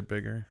boobs are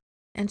bigger.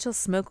 And she'll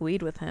smoke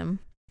weed with him.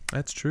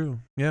 That's true.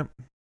 Yep.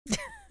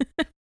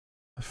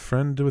 A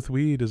friend with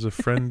weed is a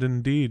friend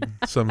indeed,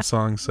 some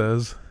song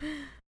says.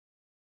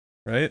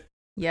 Right?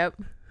 Yep.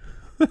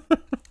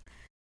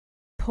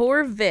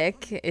 Poor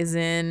Vic is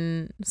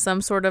in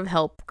some sort of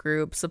help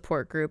group,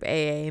 support group,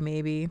 AA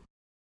maybe.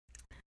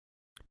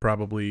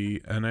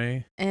 Probably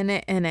NA.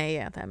 NA,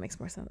 yeah, that makes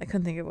more sense. I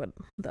couldn't think of what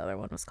the other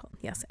one was called.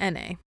 Yes,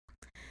 NA.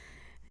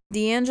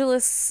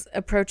 DeAngelis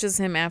approaches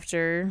him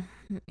after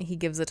he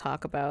gives a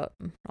talk about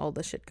all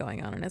the shit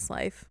going on in his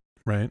life.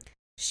 Right.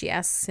 She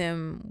asks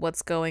him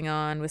what's going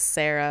on with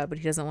Sarah, but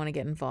he doesn't want to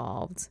get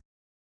involved.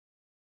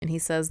 And he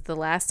says the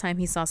last time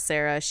he saw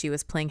Sarah, she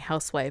was playing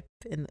housewife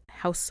in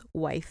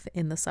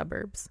the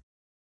suburbs.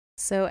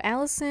 So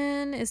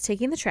Allison is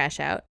taking the trash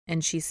out,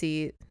 and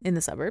in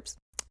the suburbs.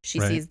 She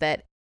Right. sees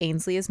that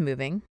Ainsley is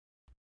moving.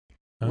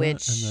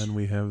 which and then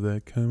we have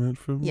that comment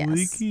from Yes.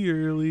 Leaky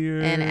earlier.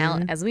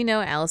 and as we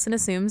know, Allison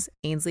assumes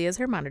Ainsley is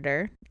her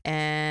monitor,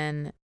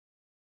 and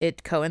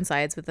it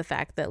coincides with the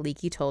fact that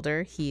Leaky told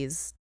her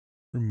he's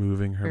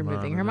removing her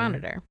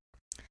monitor.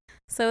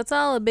 So it's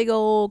all a big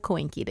old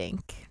coinky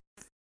dink.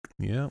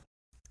 Yeah.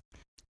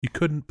 You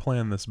couldn't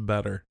plan this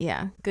better.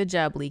 Yeah, good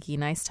job, Leaky.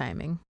 Nice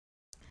timing.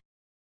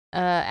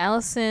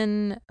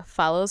 Allison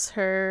follows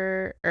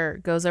her, or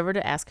goes over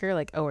to ask her,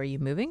 like, oh, are you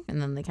moving?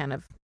 And then they kind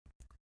of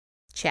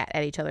chat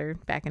at each other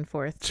back and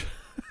forth.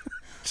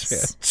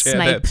 Chat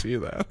at you,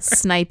 though.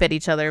 Snipe at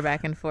each other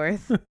back and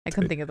forth. I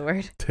couldn't think of the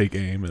word. Take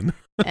aim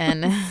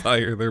And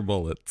fire their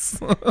bullets.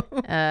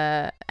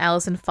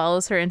 Allison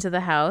follows her into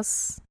the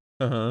house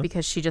Uh-huh.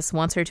 because she just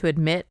wants her to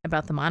admit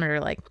about the monitor,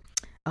 like,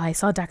 oh, I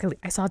saw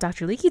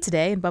Dr. Leaky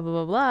today, and blah, blah,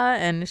 blah, blah.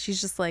 And she's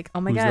just like,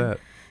 oh my Who's God, that?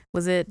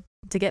 was it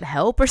to get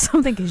help or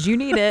something? Because you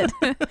need it.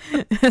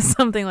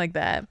 Something like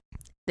that.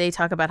 They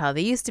talk about how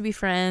they used to be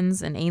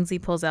friends, and Ainsley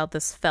pulls out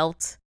this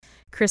felt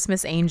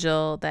Christmas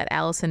angel that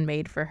Allison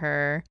made for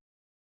her.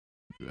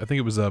 I think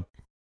it was a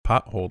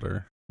pot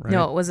holder, right?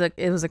 No,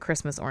 it was a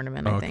Christmas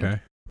ornament, I think. Okay.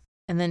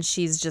 And then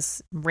she's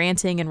just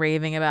ranting and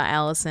raving about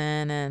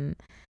Allison, and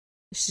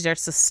she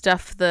starts to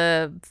stuff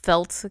the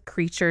felt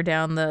creature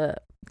down the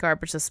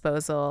garbage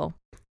disposal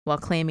while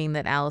claiming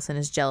that Allison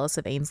is jealous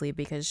of Ainsley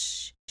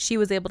because she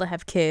was able to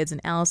have kids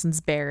and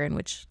Allison's barren,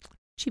 which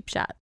cheap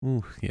shot.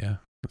 Ooh, yeah,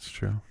 that's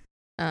true.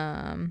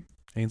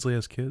 Ainsley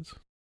has kids?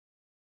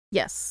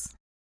 Yes.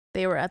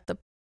 They were at the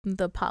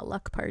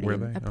potluck party Were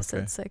in they? episode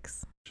Okay.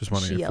 6. Just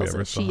wondering if we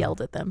ever saw She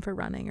yelled at them for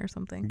running or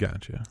something.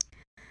 Gotcha.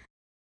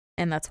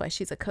 And that's why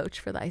she's a coach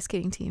for the ice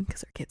skating team,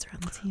 because her kids are on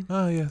the team.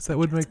 Oh, yes, that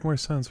would make more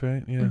sense,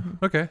 right? Yeah.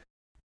 Mhm. Okay.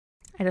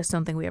 I just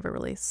don't think we ever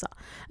really saw.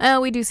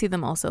 We do see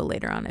them also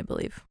later on, I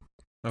believe,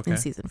 Okay. in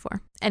season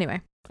 4.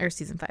 Anyway, or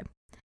season 5.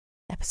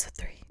 Episode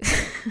 3.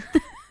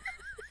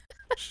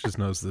 She just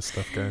knows this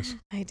stuff, guys.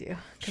 I do.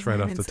 Just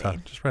right off the top.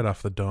 Just right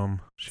off the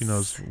dome. She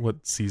knows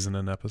what season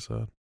and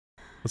episode.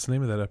 What's the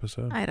name of that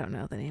episode? I don't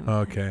know the name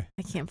Oh, of it. okay.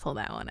 I can't pull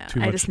that one out.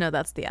 Too I much- just know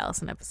that's the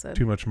Allison episode.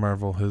 Too much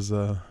Marvel has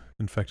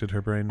infected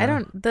her brain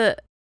now.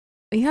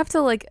 You have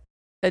to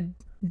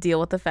deal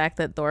with the fact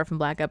that the Orphan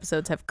Black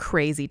episodes have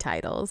crazy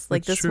titles.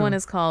 Like That's this one true.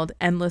 is called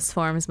Endless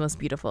Forms Most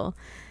Beautiful.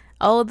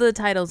 All of the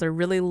titles are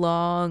really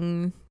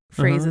long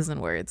phrases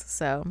and words.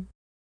 So,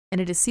 and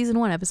it is season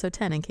 1, episode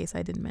 10, in case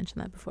I didn't mention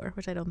that before,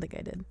 which I don't think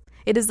I did.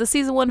 It is the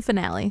season 1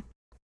 finale.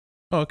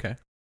 Oh, okay.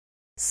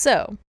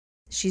 So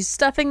she's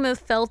stuffing the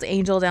felt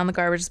angel down the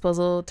garbage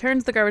disposal,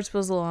 turns the garbage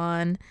disposal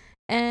on,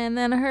 and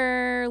then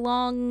her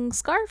long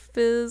scarf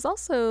is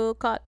also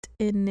caught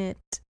in it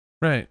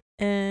Right.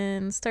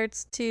 and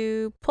starts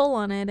to pull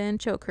on it and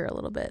choke her a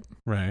little bit.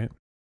 Right.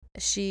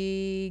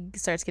 She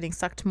starts getting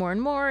sucked more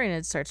and more, and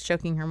it starts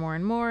choking her more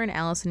and more, and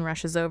Allison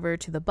rushes over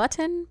to the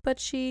button, but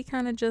she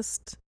kind of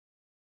just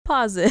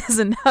pauses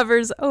and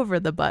hovers over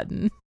the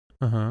button.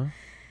 Uh-huh.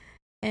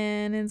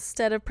 And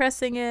instead of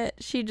pressing it,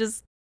 she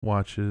just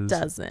Watches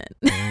doesn't.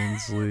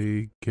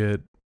 Ainsley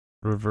get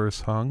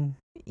reverse hung.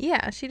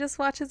 Yeah, she just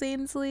watches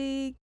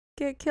Ainsley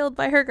get killed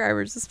by her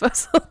garbage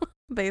disposal,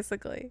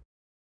 basically.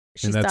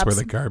 And that's where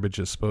the garbage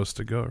is supposed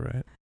to go,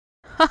 right?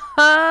 Ha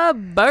ha!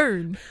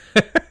 Burn!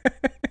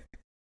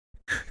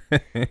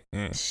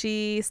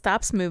 She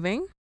stops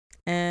moving,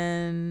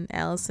 and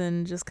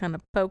Allison just kind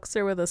of pokes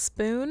her with a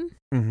spoon.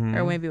 Mm-hmm.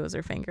 Or maybe it was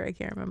her finger. I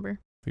can't remember.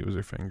 It was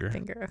her finger.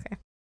 Okay.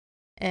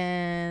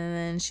 And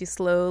then she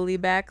slowly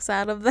backs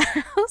out of the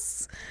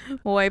house,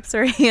 wipes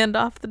her hand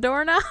off the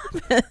doorknob,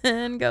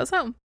 and goes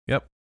home.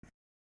 Yep.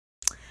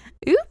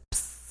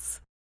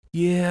 Oops.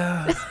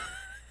 Yeah.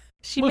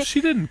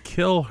 She didn't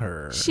kill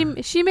her. She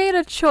made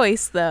a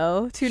choice,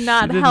 though, to She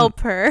not didn't- help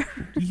her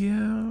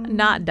Yeah.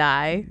 not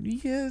die.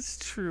 Yeah, it's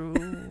true.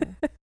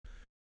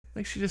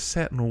 Like she just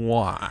sat and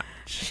watched.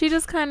 She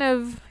just kind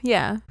of,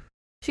 yeah.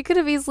 She could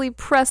have easily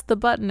pressed the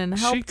button and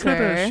helped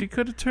her. She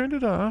could have turned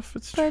it off.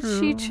 It's but true.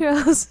 she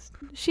chose.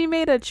 She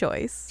made a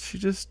choice. She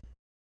just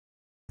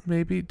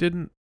maybe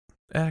didn't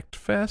act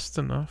fast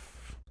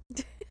enough.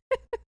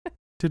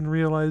 Didn't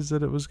realize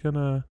that it was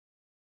gonna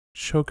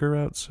choke her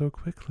out so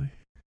quickly.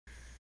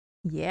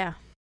 Yeah.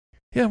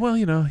 Yeah, well,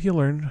 you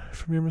learn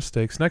from your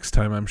mistakes. Next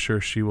time, I'm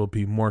sure she will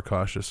be more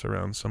cautious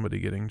around somebody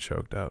getting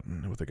choked out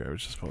with a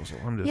garbage disposal.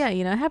 Yeah,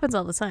 it happens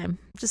all the time.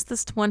 Just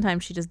this one time,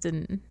 she just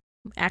didn't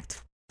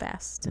act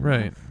fast enough.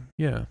 Right.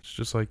 Yeah, it's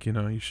just like,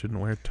 you shouldn't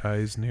wear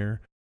ties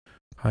near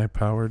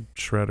high-powered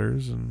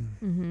shredders and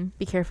Mm-hmm.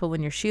 Be careful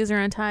when your shoes are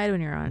untied, when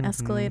you're on an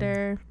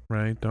escalator.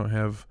 right, don't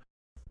have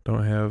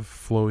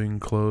flowing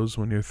clothes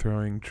when you're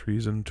throwing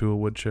trees into a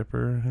wood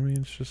chipper. I mean,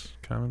 it's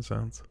just common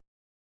sense.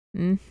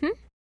 Mm-hmm.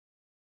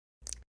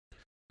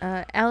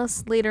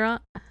 Alice later on.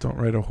 Don't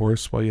ride a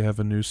horse while you have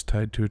a noose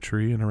tied to a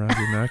tree and around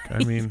your neck.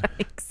 I mean,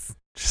 Yikes.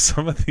 just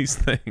some of these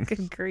things.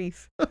 Good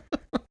grief.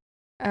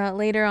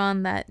 Later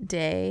on that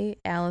day,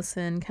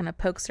 Allison kind of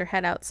pokes her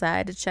head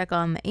outside to check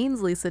on the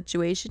Ainsley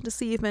situation to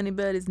see if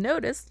anybody's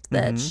noticed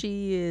that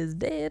she is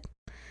dead.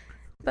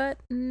 But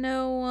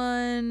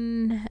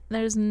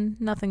there's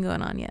nothing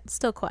going on yet.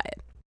 Still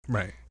quiet.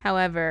 Right.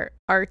 However,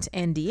 Art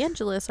and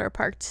DeAngelis are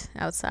parked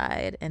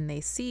outside, and they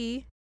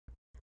see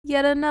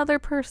yet another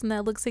person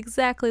that looks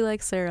exactly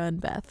like Sarah and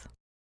Beth.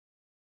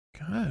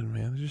 God,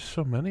 man, there's just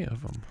so many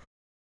of them.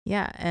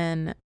 Yeah,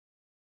 and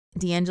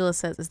DeAngelis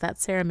says, "Is that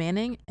Sarah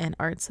Manning?" And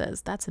Art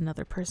says, "That's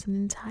another person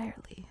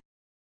entirely."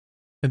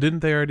 And didn't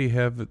they already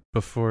have it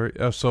before?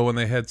 Oh, so when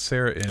they had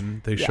Sarah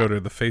in, they showed her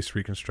the face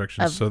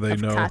reconstruction, so they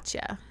know.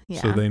 Katya.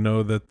 Yeah. So they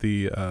know that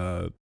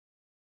the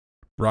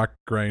rock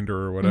grinder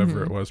or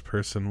whatever it was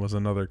person was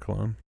another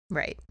clone.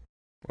 Right.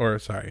 Or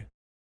sorry,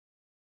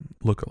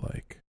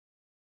 look-alike.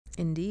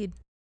 Indeed.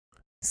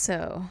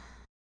 So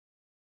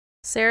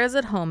Sarah's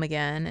at home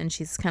again, and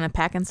she's kind of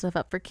packing stuff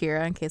up for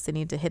Kira in case they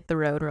need to hit the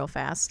road real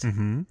fast.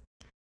 Mm-hmm.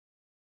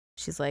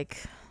 She's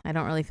like, I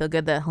don't really feel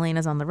good that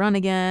Helena's on the run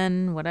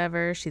again,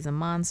 whatever. She's a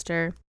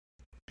monster.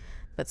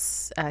 But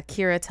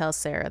Kira tells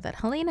Sarah that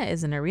Helena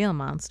isn't a real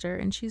monster,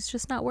 and she's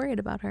just not worried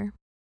about her.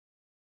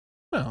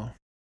 Well,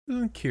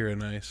 isn't Kira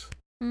nice?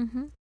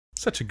 Mm-hmm.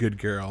 Such a good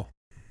girl.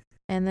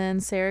 And then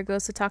Sarah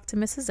goes to talk to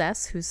Mrs.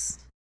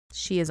 S,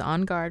 she is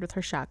on guard with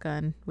her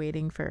shotgun,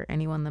 waiting for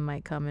anyone that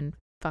might come and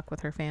fuck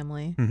with her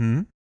family.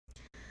 Mm-hmm.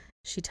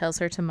 She tells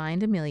her to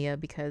mind Amelia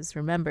because,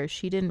 remember,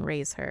 she didn't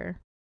raise her.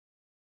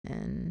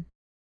 And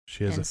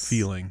she has a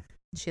feeling.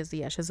 She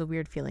has a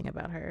weird feeling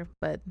about her.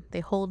 But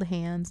they hold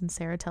hands, and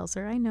Sarah tells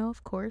her, I know,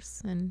 of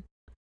course. And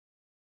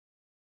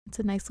it's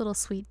a nice little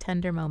sweet,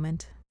 tender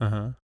moment.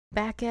 Uh-huh.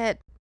 Back at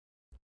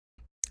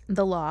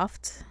the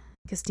loft,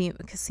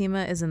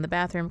 Cosima is in the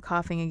bathroom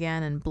coughing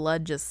again, and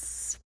blood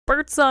just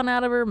spurts on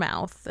out of her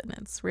mouth, and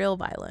it's real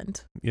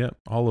violent. Yep,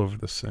 all over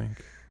the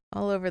sink.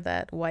 All over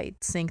that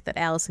white sink that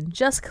Allison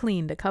just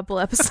cleaned a couple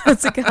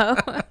episodes ago.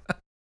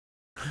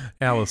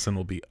 Allison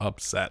will be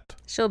upset.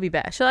 She'll be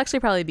back. She'll actually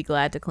probably be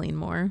glad to clean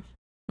more.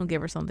 We'll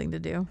give her something to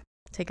do.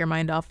 Take her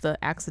mind off the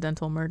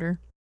accidental murder.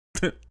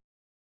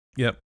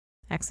 Yep.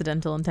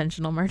 Accidental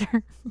intentional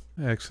murder.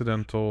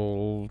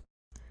 Accidental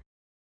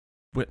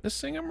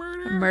witnessing a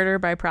murder? Murder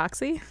by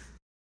proxy?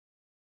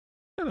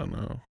 I don't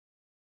know.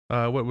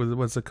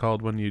 What's it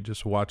called when you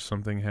just watch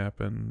something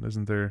happen?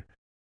 Isn't there,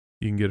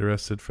 you can get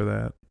arrested for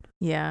that?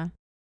 Yeah.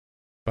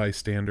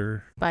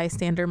 Bystander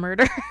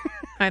murder.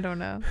 I don't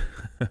know.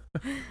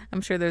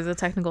 I'm sure there's a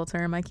technical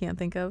term I can't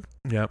think of.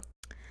 Yep.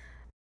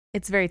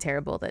 It's very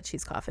terrible that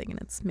she's coughing, and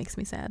it makes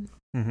me sad.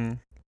 Mm-hmm.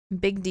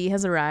 Big D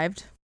has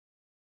arrived.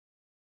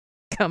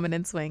 Coming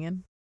and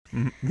swinging.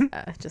 Mm-hmm.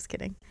 Just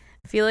kidding.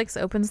 Felix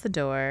opens the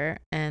door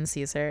and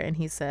sees her, and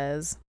he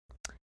says,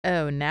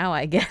 "Oh, now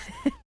I get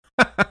it."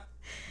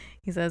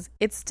 He says,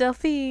 "It's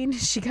Delphine.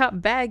 She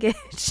got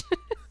baggage."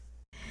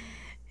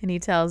 And he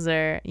tells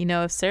her, "You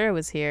know, if Sarah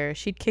was here,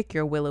 she'd kick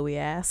your willowy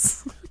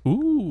ass."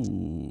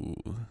 Ooh.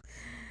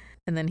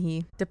 And then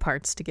he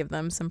departs to give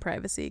them some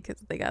privacy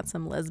because they got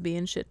some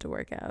lesbian shit to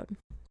work out.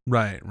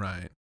 Right.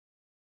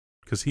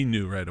 Because he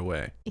knew right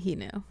away. He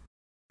knew.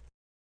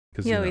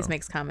 He always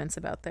makes comments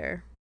about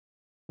their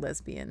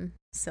lesbian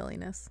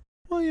silliness.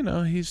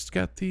 Well, he's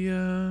got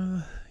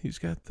the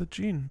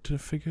gene to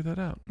figure that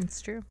out.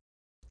 It's true.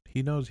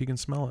 He knows he can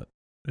smell it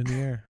in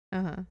the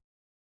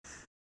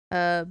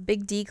air.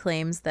 Big D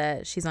claims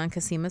that she's on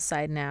Cosima's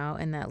side now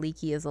and that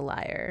Leaky is a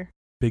liar.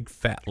 Big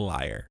fat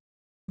liar.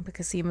 But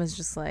Cosima's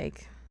just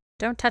like,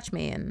 don't touch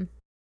me and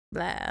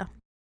blah,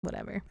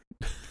 whatever.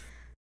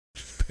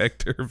 Back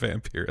to her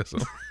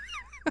vampirism.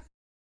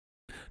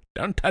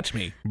 Don't touch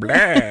me.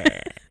 Blah.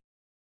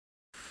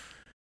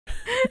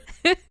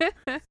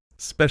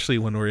 Especially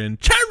when we're in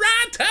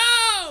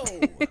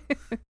Toronto.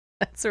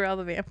 That's where all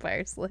the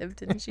vampires live,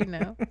 didn't you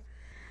know?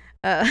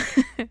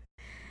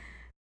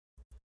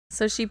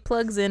 So she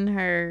plugs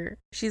in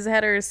she's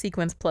had her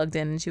sequence plugged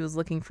in and she was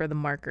looking for the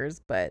markers,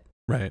 but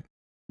right.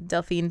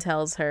 Delphine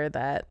tells her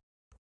that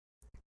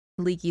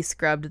Leaky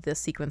scrubbed the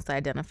sequence that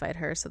identified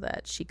her so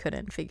that she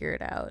couldn't figure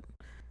it out.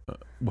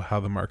 How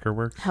the marker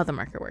works? How the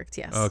marker worked,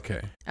 yes.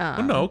 Okay.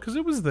 Well, no, because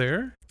it was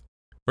there.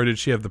 Or did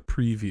she have the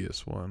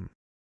previous one?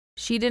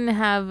 She didn't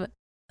have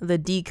the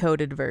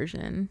decoded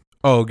version.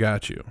 Oh,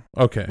 got you.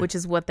 Okay. Which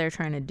is what they're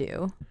trying to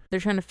do. They're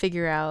trying to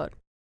figure out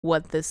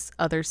what this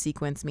other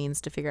sequence means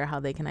to figure out how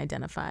they can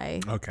identify.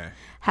 Okay.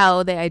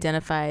 How they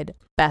identified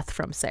Beth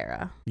from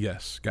Sarah.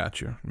 Yes,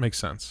 got you. Makes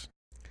sense.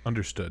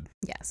 Understood.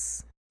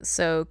 Yes.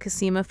 So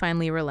Cosima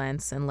finally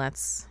relents and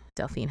lets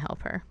Delphine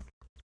help her.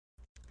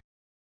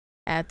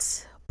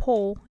 At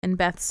Paul and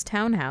Beth's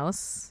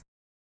townhouse,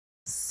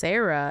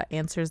 Sarah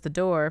answers the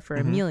door for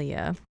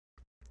Amelia.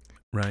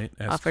 Right.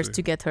 Offers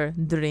to get her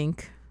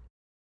drink.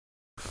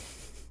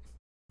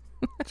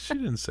 She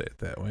didn't say it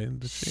that way,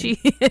 did she?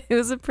 It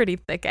was a pretty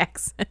thick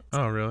accent.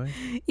 Oh, really?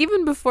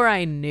 Even before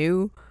I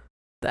knew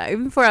that,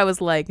 even before I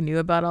was like, knew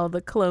about all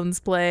the clones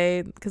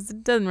play, because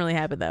it doesn't really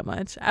happen that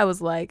much, I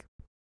was like,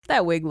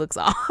 that wig looks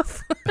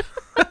off.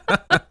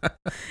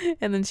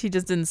 And then she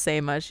just didn't say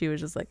much. She was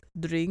just like,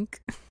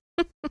 drink.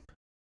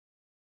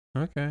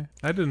 Okay.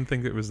 I didn't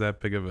think it was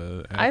that big of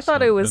a accent. I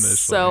thought it was initially.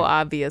 so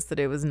obvious that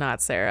it was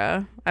not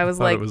Sarah. I was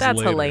like, that's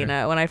later.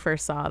 Helena when I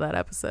first saw that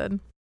episode.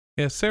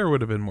 Yeah, Sarah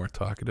would have been more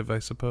talkative, I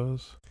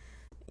suppose.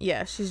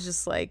 Yeah, she's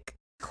just like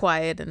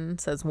quiet and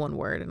says one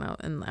word,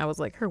 and I was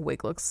like,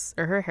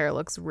 her hair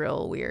looks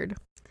real weird.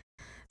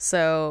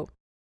 So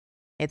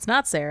it's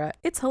not Sarah,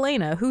 it's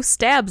Helena who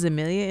stabs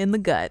Amelia in the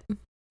gut.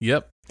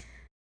 Yep.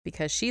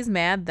 Because she's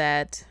mad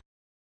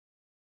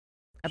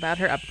about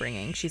her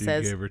upbringing. She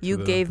says, you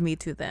gave me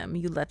to them.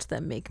 You let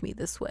them make me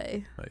this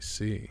way. I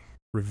see.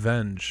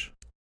 Revenge.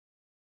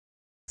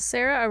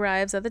 Sarah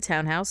arrives at the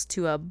townhouse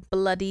to a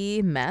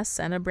bloody mess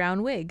and a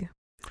brown wig.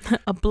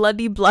 A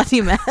bloody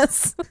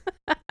mess.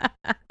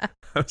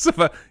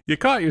 You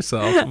caught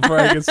yourself before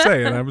I could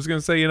say it. I was going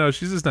to say,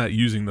 she's just not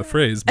using the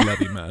phrase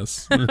bloody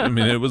mess. I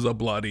mean, it was a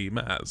bloody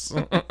mess.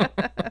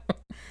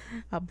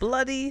 A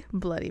bloody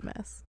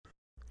mess.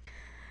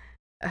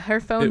 Her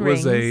phone It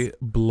rings. was a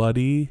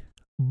bloody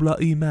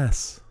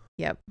mess.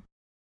 Yep.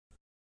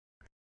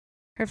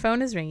 Her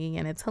phone is ringing,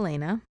 and it's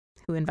Helena,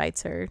 who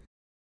invites her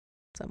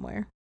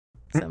somewhere.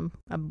 A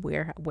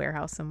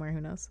warehouse somewhere,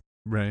 who knows.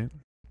 Right.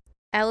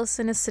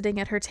 Allison is sitting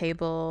at her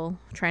table,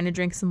 trying to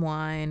drink some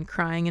wine,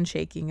 crying and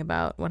shaking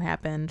about what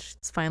happened.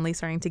 It's finally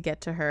starting to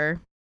get to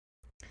her.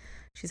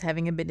 She's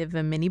having a bit of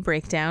a mini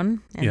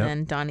breakdown, and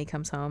then Donnie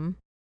comes home,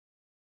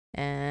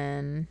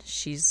 and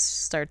she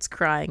starts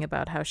crying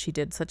about how she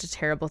did such a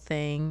terrible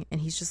thing,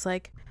 and he's just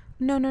like,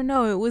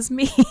 no, it was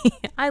me.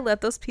 I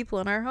let those people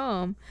in our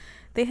home.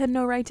 They had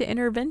no right to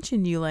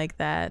intervention you like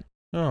that.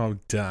 Oh,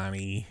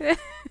 Donnie.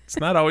 It's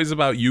not always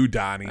about you,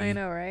 Donnie. I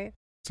know, right?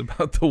 It's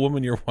about the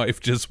woman your wife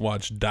just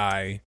watched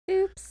die.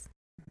 Oops.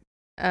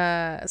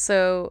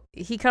 So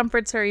he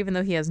comforts her even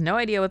though he has no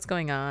idea what's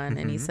going on,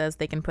 and he says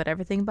they can put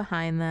everything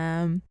behind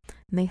them,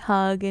 and they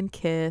hug and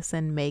kiss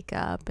and make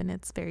up, and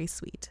it's very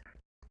sweet.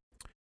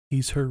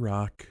 He's her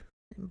rock.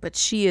 But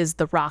she is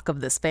the rock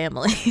of this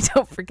family.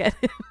 Don't forget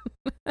it.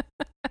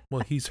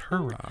 Well, he's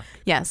her rock.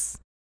 Yes,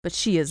 but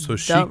she is so the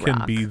she rock.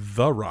 can be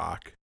the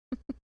rock.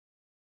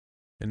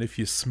 And if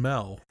you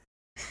smell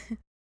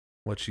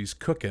what she's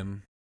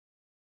cooking,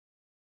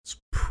 it's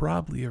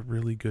probably a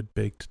really good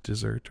baked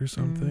dessert or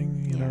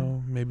something. You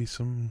know, maybe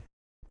some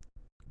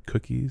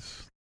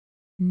cookies.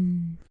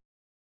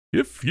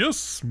 If you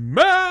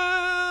smell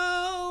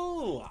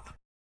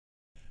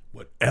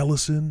what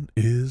Allison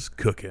is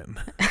cooking.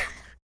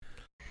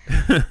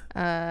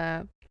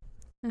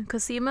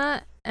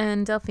 Cosima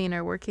and Delphine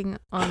are working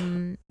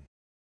on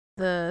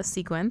the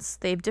sequence.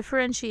 They've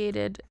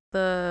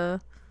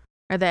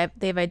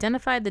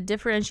identified the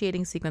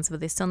differentiating sequence, but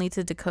they still need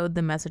to decode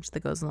the message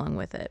that goes along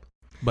with it.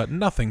 But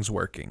nothing's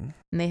working.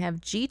 And they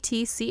have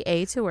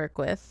GTCA to work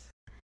with.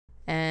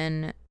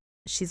 And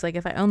she's like,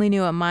 if I only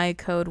knew what my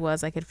code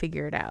was, I could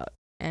figure it out.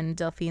 And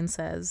Delphine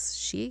says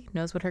she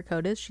knows what her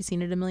code is. She's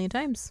seen it 1 million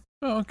times.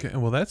 Oh, okay.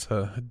 Well, that's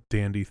a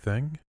dandy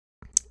thing.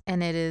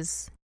 And it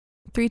is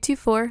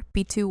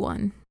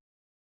 324B21.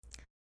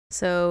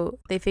 So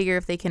they figure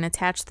if they can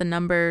attach the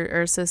number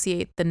or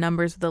associate the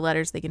numbers with the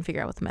letters, they can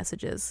figure out what the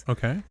message is.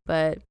 Okay.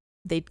 But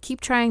they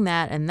keep trying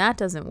that, and that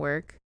doesn't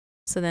work.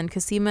 So then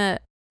Cosima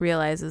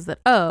realizes that,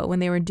 when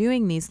they were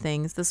doing these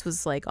things, this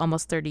was like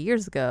almost 30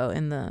 years ago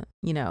in the,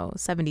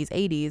 70s,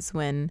 80s,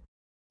 when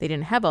they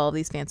didn't have all of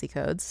these fancy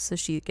codes. So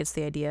she gets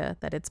the idea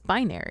that it's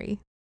binary.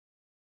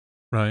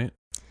 Right.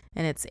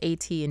 And it's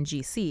AT and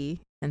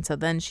GC. And so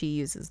then she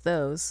uses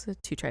those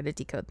to try to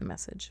decode the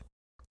message.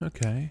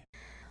 Okay.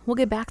 We'll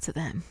get back to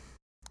them.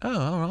 Oh,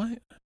 all right.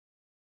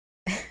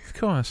 Of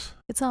course.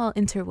 It's all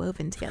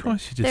interwoven together. Of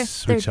course, you just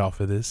switch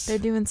off of this. They're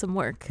doing some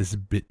work. This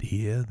bit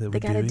here that we're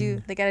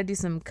doing. They gotta do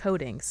some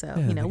coding. So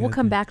we'll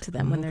come back to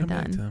them when they're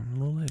done. Back to them a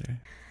little later.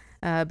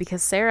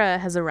 Because Sarah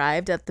has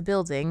arrived at the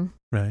building.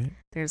 Right.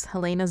 There's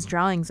Helena's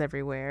drawings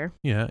everywhere.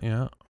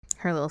 Yeah.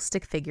 Her little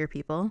stick figure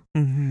people.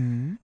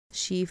 Mm-hmm.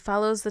 She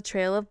follows the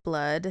trail of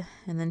blood,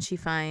 and then she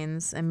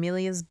finds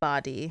Amelia's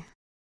body.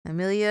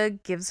 Amelia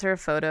gives her a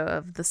photo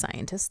of the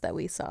scientist that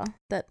we saw,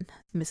 that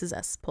Mrs.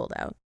 S pulled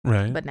out.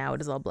 Right. But now it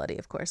is all bloody,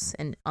 of course.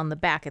 And on the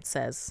back it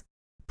says,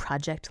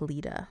 Project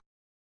Leda.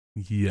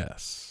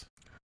 Yes.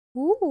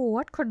 Ooh,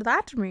 what could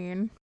that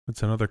mean?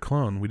 It's another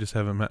clone. We just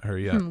haven't met her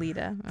yet.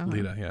 Leda. Uh-huh.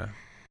 Leda, yeah.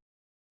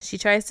 She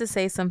tries to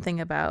say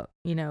something about,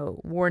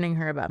 warning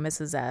her about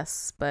Mrs.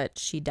 S, but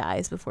she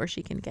dies before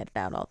she can get it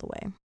out all the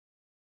way.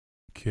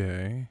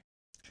 Okay.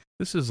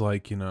 This is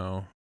like,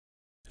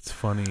 it's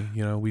funny.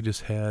 We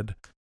just had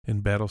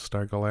in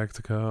Battlestar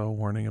Galactica a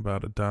warning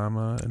about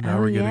Adama, and now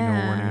we're getting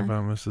a warning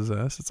about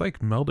Mrs. S. It's like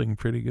melding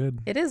pretty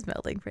good. It is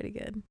melding pretty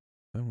good.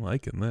 I'm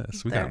liking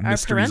this. We got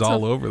mysteries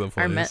all over the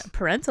place. Our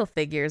parental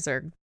figures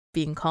are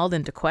being called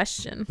into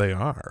question. They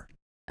are.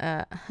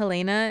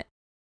 Helena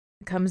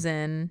comes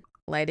in,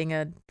 lighting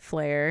a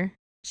flare.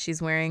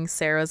 She's wearing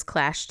Sarah's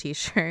Clash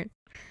t-shirt.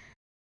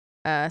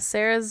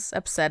 Sarah's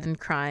upset and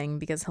crying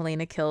because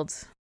Helena killed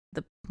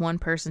the one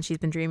person she's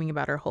been dreaming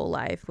about her whole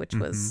life, which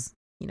was,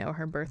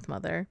 her birth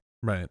mother.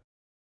 Right.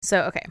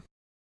 So, okay.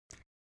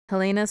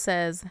 Helena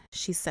says,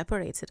 she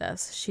separated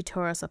us. She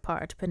tore us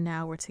apart, but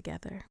now we're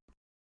together.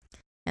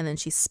 And then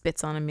she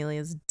spits on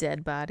Amelia's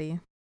dead body.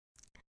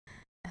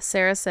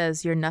 Sarah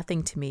says, you're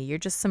nothing to me. You're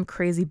just some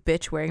crazy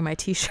bitch wearing my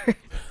t-shirt.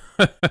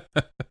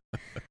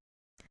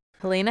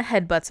 Helena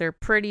headbutts her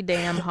pretty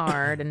damn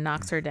hard and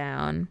knocks her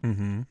down.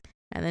 Mm-hmm.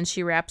 And then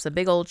she wraps a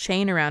big old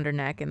chain around her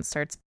neck and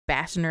starts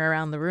bashing her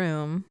around the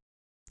room.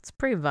 It's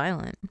pretty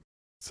violent.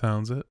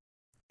 Sounds it.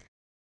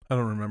 I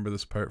don't remember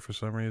this part for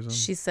some reason.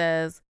 She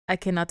says, I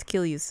cannot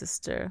kill you,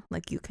 sister,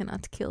 like you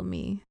cannot kill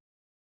me.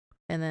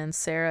 And then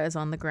Sarah is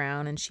on the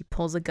ground and she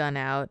pulls a gun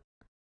out.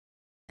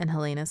 And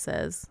Helena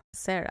says,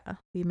 Sarah,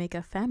 we make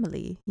a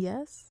family,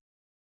 yes?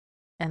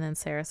 And then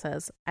Sarah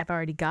says, I've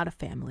already got a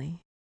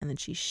family. And then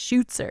she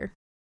shoots her.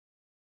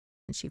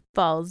 And she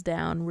falls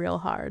down real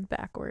hard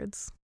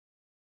backwards.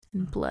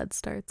 And blood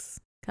starts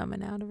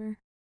coming out of her.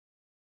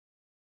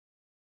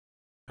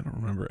 I don't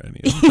remember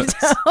any of You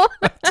this. don't?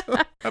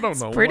 I don't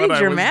know pretty what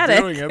dramatic.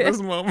 I was doing at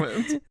this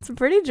moment. It's a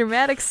pretty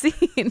dramatic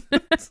scene.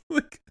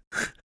 Like,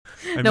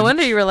 No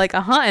wonder you were like,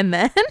 and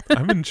then?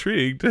 I'm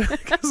intrigued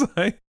because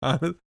I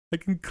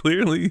can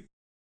clearly,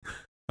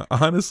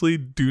 honestly,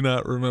 do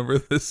not remember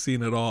this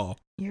scene at all.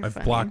 I've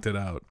blocked it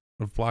out.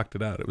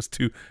 It was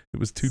too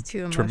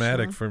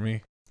traumatic emotional for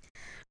me.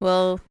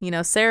 Well,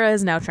 Sarah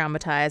is now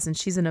traumatized and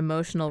she's an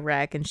emotional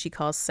wreck, and she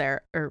calls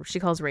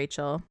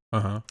Rachel.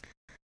 Uh-huh.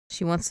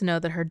 She wants to know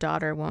that her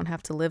daughter won't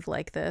have to live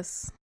like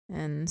this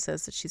and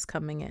says that she's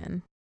coming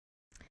in.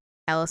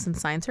 Allison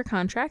signs her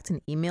contract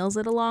and emails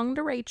it along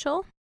to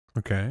Rachel.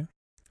 Okay.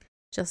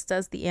 Just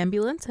as the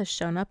ambulance has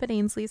shown up at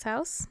Ainsley's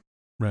house.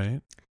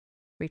 Right.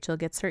 Rachel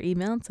gets her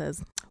email and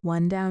says,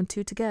 1 down,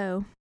 2 to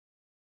go.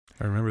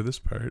 I remember this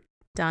part.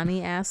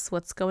 Donnie asks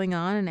what's going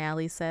on, and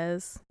Allie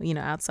says,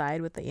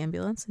 outside with the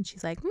ambulance, and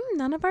she's like,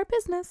 none of our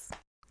business.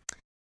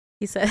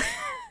 He said,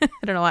 I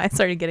don't know why I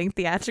started getting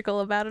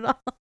theatrical about it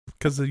all.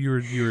 Because you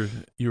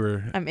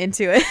were I'm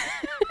into it.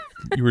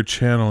 You were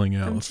channeling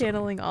Allison. I'm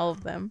channeling all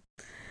of them.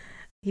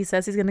 He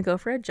says he's going to go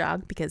for a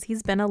jog because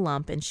he's been a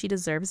lump and she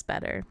deserves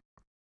better.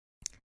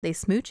 They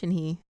smooch and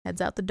he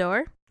heads out the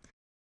door.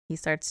 He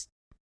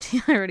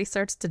already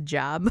starts to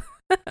job.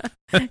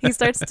 He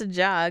starts to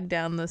jog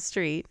down the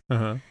street.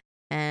 Uh-huh.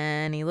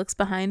 And he looks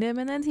behind him,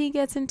 and then he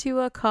gets into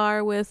a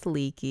car with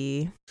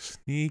Leaky.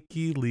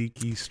 Sneaky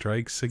Leaky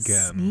strikes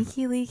again.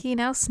 Sneaky Leaky.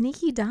 Now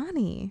Sneaky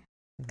Donnie.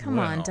 Come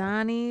on,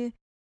 Donnie.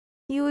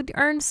 You would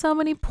earn so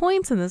many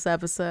points in this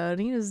episode.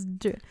 He just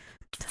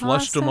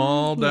flushed them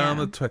all down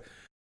the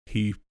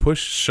he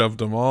shoved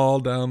them all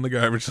down the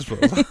garbage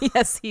disposal.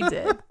 Yes, he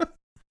did.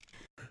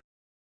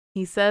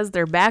 He says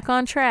they're back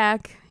on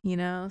track.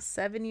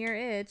 7-year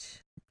itch.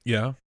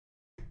 Yeah.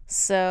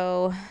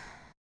 So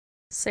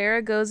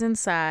Sarah goes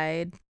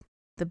inside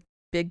the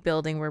big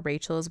building where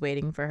Rachel is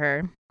waiting for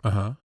her.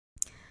 Uh-huh.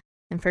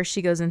 And first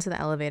she goes into the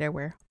elevator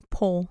where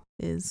Paul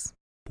is.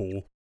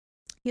 Paul.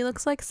 He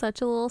looks like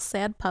such a little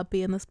sad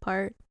puppy in this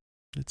part.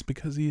 It's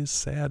because he is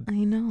sad.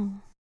 I know.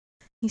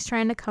 He's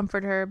trying to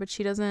comfort her, but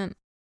she doesn't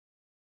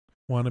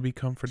want to be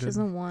comforted. She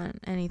doesn't want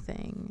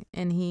anything.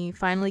 And he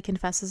finally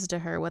confesses to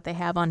her what they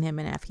have on him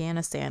in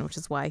Afghanistan, which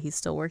is why he's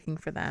still working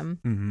for them.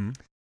 Mm-hmm.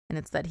 And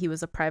it's that he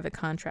was a private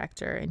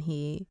contractor and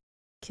he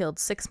killed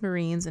 6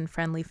 Marines in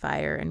friendly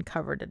fire and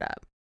covered it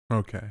up.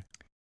 Okay.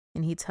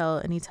 And he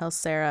tells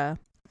Sarah,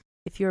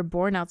 if you're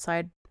born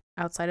outside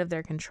of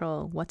their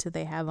control, what do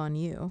they have on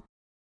you?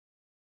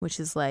 Which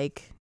is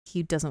like,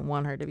 he doesn't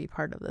want her to be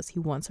part of this.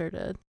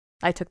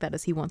 I took that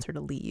as he wants her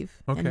to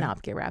leave and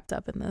not get wrapped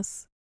up in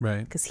this.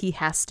 Right. Because he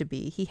has to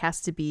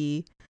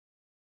be,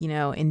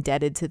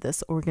 indebted to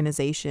this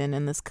organization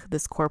and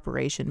this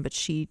corporation, but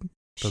she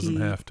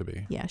doesn't have to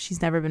be. Yeah,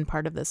 she's never been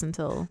part of this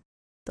until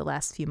the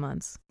last few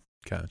months.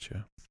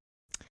 Gotcha.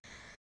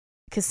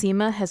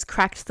 Cosima has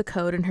cracked the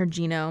code in her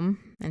genome,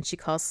 and she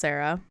calls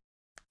Sarah.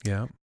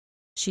 Yeah.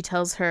 She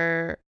tells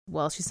her,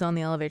 while she's still in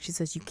the elevator, she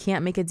says, you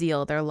can't make a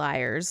deal. They're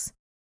liars.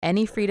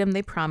 Any freedom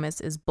they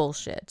promise is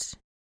bullshit.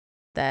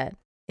 That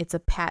it's a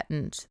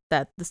patent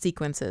that the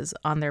sequences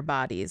on their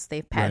bodies.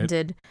 They've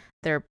patented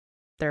their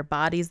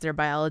bodies, their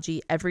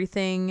biology,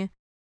 everything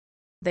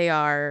they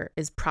are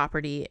is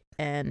property,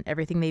 and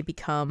everything they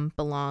become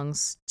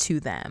belongs to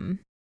them.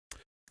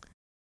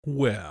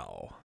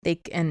 Well,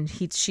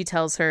 she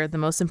tells her the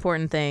most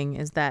important thing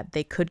is that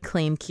they could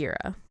claim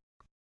Kira.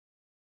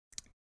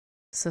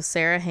 So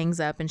Sarah hangs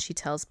up and she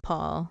tells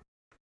Paul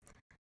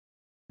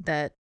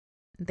that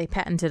they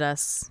patented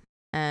us,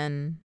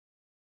 and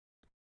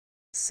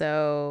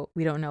so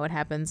we don't know what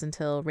happens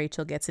until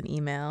Rachel gets an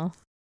email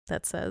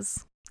that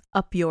says,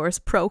 up yours,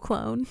 pro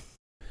clone.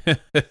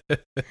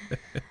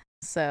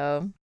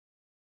 So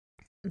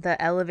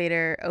the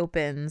elevator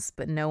opens,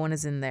 but no one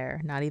is in there,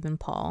 not even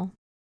Paul.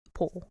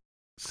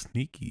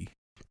 Sneaky.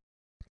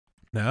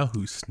 Now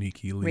who's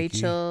sneaky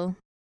leaky?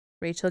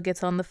 Rachel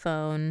gets on the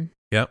phone.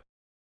 Yep.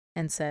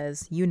 And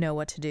says, you know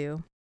what to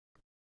do.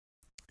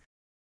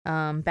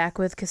 Back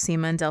with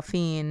Cosima and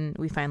Delphine,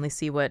 we finally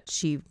see what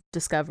she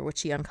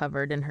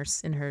uncovered in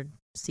her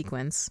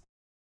sequence,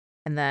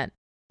 and that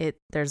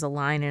there's a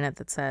line in it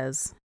that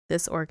says,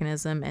 this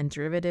organism and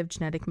derivative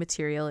genetic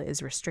material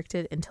is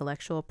restricted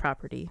intellectual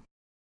property.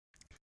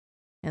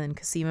 And then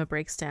Cosima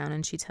breaks down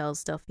and she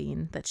tells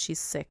Delphine that she's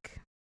sick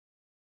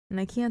And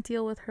I can't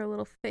deal with her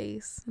little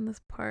face in this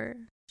part.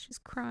 She's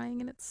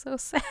crying and it's so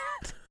sad.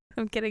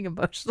 I'm getting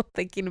emotional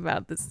thinking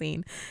about this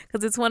scene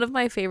because it's one of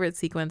my favorite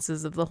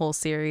sequences of the whole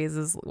series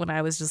is when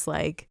I was just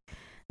like,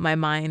 my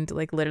mind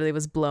like literally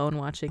was blown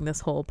watching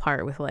this whole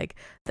part with like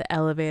the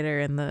elevator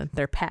and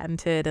they're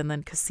patented and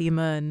then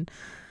Cosima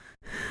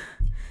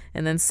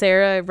and then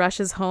Sarah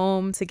rushes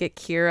home to get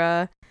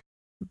Kira,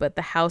 but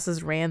the house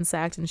is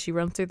ransacked and she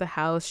runs through the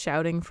house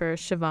shouting for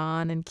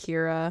Siobhan and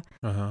Kira.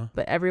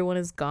 But everyone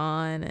is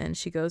gone and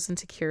she goes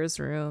into Kira's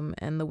room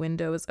and the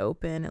window is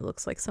open. It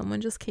looks like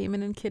someone just came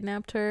in and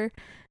kidnapped her.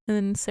 And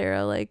then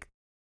Sarah like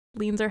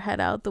leans her head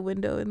out the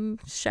window and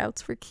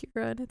shouts for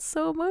Kira and it's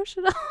so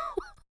emotional.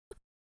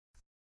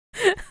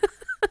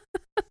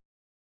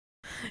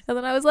 And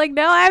then I was like,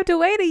 no, I have to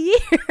wait a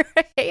year.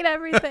 I hate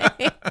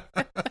everything.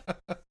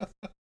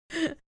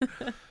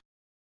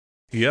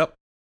 Yep.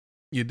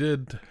 You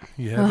did.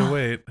 You had to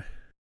wait.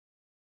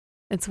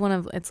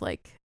 It's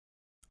like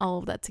all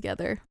of that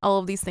together. All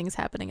of these things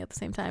happening at the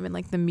same time. And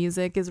like the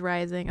music is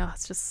rising. Oh,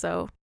 it's just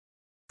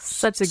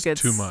such a good.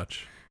 Too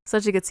much.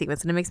 Such a good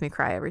sequence. And it makes me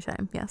cry every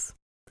time. Yes.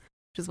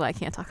 Which is why I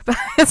can't talk about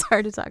it. It's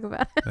hard to talk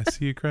about it. I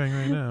see you crying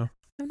right now.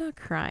 I'm not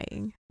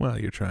crying. Well,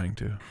 you're trying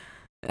to.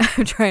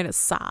 I'm trying to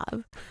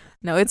sob.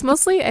 No, it's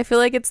mostly, I feel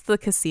like it's the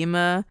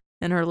Cosima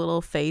and her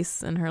little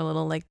face and her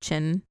little like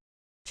chin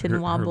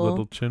wobble. Her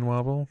little chin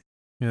wobble.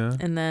 Yeah.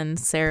 And then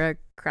Sarah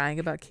crying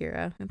about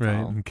Kira. It's right.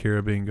 all And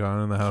Kira being gone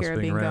and the house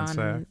being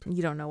ransacked.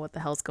 You don't know what the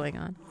hell's going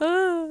on.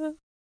 Ah,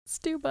 it's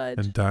too much.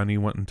 And Donnie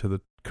went into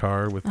the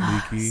car with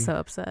Leaky. So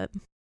upset.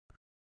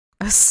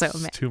 I was so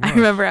mad. Too much. I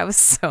remember I was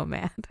so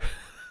mad.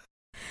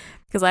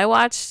 Because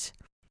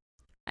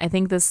I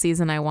think this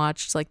season I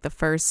watched like the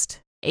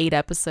first 8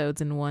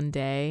 episodes in one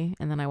day.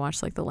 And then I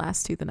watched like the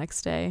last 2 the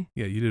next day.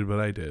 Yeah, you did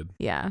what I did.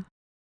 Yeah.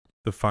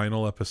 The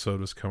final episode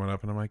was coming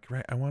up and I'm like,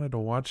 right, I wanted to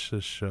watch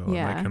this show.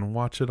 Yeah. And I can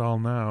watch it all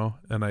now.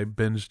 And I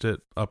binged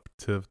it up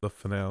to the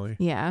finale.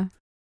 Yeah.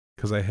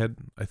 Because I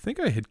think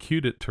I had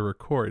queued it to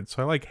record.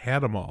 So I like had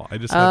them all. I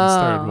just hadn't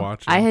started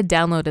watching. I had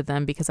downloaded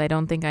them because I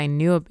don't think I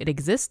knew it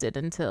existed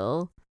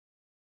until,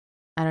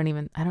 I don't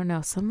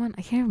know.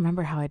 I can't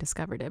remember how I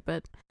discovered it,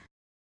 but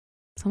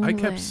I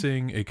kept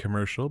seeing a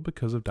commercial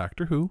because of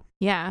Doctor Who.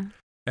 Yeah.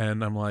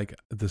 And I'm like,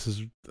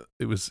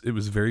 it was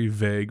very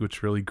vague,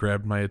 which really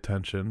grabbed my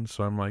attention.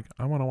 So I'm like,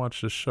 I want to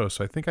watch this show.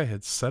 So I think I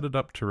had set it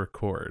up to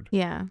record.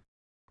 Yeah.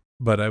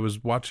 But I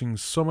was watching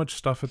so much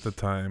stuff at the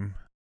time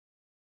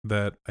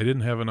that I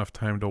didn't have enough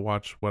time to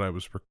watch what I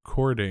was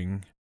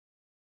recording.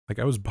 Like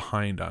I was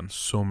behind on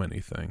so many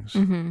things.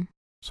 Mm-hmm.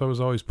 So I was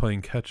always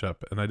playing catch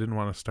up and I didn't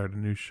want to start a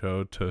new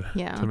show to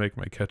make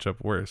my catch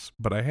up worse.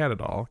 But I had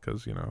it all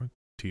because,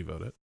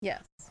 TiVo'd it.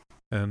 Yes.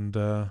 And,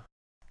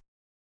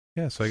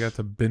 yeah, so I got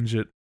to binge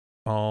it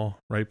all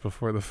right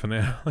before the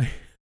finale.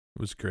 It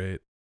was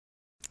great.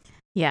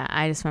 Yeah,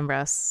 I just remember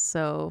I was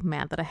so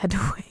mad that I had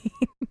to wait.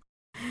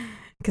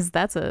 Because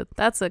that's a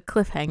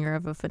cliffhanger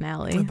of a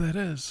finale. Oh, that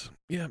is.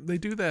 Yeah, they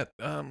do that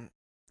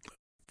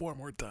 4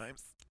 more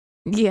times.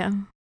 Yeah.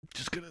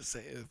 Just going to say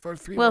it for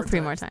 3 more more times.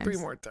 3 more times. 3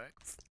 more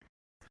times.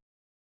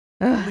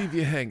 Ugh. Leave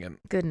you hanging.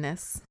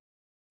 Goodness.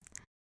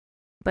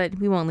 But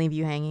we won't leave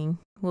you hanging.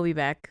 We'll be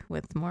back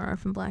with more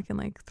Orphan Black in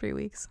like 3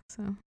 weeks.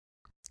 So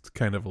it's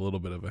kind of a little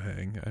bit of a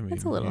hang. I mean,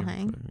 it's a little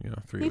hang.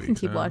 3 weeks. You can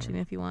keep watching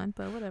if you want,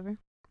 but whatever.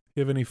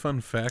 You have any fun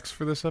facts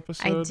for this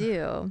episode? I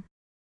do.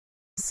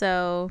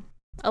 So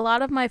a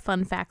lot of my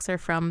fun facts are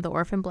from the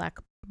Orphan Black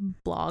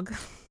blog.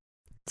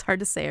 It's hard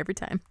to say every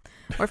time.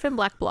 Orphan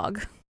Black blog.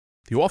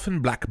 The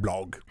Orphan Black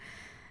blog.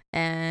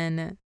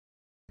 And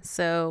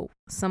so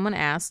someone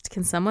asked,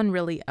 can someone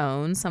really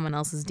own someone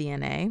else's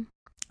DNA?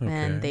 Okay.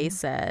 And they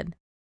said,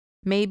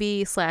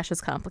 maybe /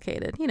 is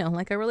complicated,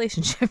 like a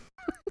relationship.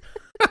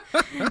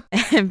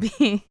 and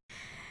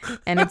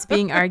it's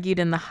being argued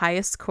in the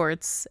highest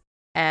courts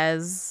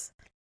as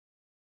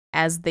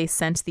they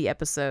sent the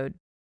episode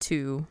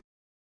to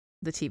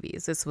the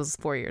TVs. This was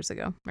 4 years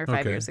ago or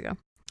 5 years ago.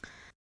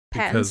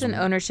 Patents and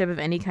ownership of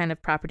any kind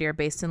of property are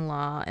based in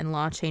law, and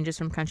law changes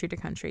from country to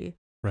country.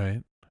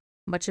 Right.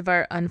 Much of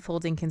our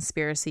unfolding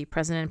conspiracy,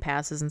 present and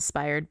past, is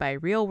inspired by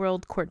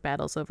real-world court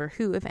battles over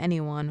who, if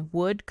anyone,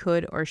 would,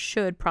 could, or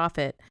should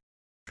profit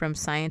from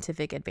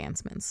scientific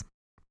advancements.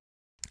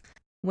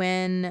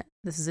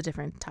 This is a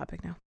different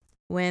topic now.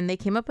 When they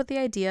came up with the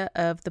idea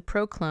of the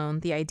proclone,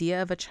 the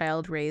idea of a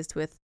child raised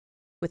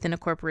within a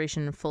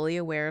corporation fully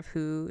aware of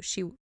who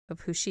she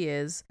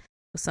is,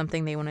 was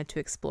something they wanted to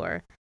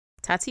explore.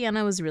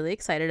 Tatiana was really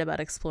excited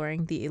about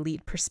exploring the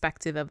elite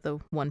perspective of the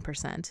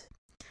 1%.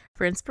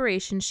 For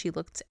inspiration, she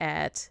looked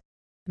at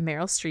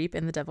Meryl Streep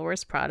in The Devil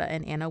Wears Prada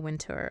and Anna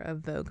Wintour of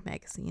Vogue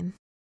magazine.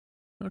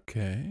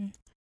 Okay.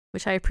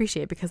 Which I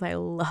appreciate because I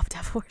love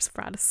Devil Wears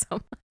Prada so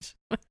much.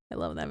 I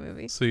love that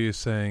movie. So you're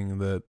saying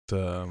that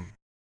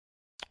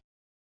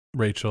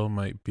Rachel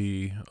might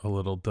be a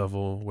little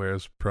Devil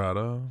Wears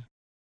Prada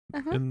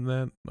in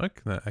that?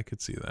 I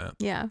could see that.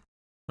 Yeah.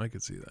 I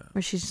could see that.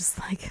 Where she's just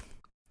like,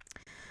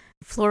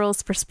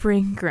 florals for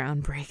spring,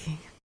 groundbreaking.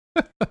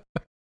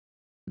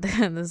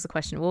 This is a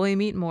question. Will we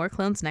meet more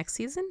clones next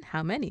season?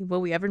 How many?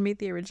 Will we ever meet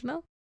the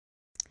original?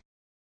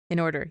 In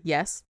order,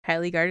 yes,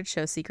 highly guarded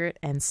show secret,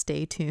 and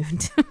stay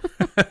tuned.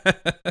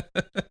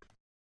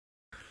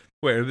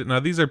 Wait, now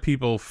these are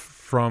people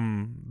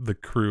from the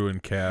crew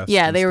and cast.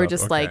 Yeah, and they were stuff.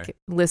 just Okay. like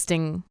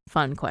listing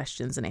fun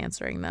questions and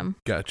answering them.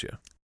 Gotcha.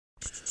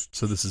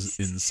 So this is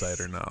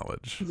insider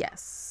knowledge.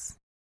 Yes.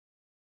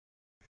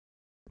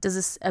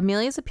 Does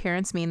Amelia's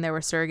appearance mean there were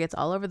surrogates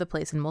all over the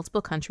place in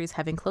multiple countries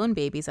having clone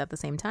babies at the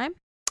same time?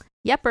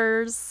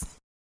 Yepers.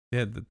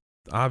 Yeah,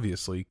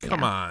 obviously.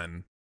 Come Yeah.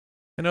 on.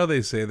 I know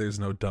they say there's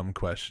no dumb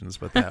questions,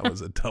 but that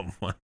was a dumb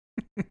one.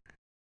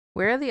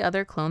 Where are the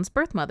other clones'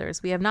 birth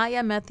mothers? We have not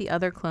yet met the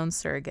other clone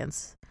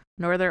surrogates,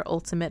 nor their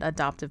ultimate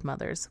adoptive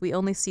mothers. We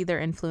only see their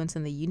influence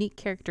in the unique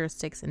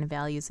characteristics and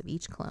values of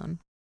each clone.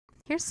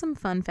 Here's some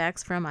fun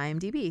facts from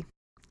IMDb.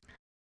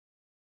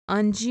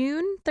 On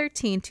June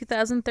 13,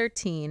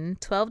 2013,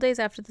 12 days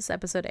after this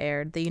episode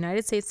aired, the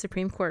United States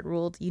Supreme Court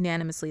ruled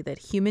unanimously that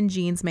human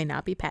genes may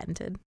not be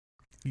patented.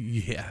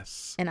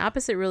 Yes. An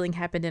opposite ruling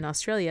happened in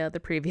Australia the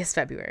previous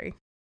February.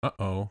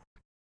 Uh-oh.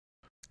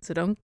 So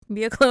don't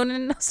be a clone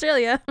in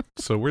Australia.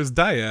 So where's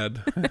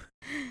Dyad?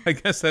 I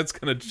guess that's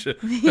gonna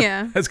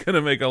Yeah. that's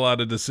gonna make a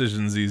lot of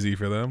decisions easy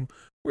for them.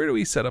 Where do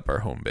we set up our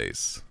home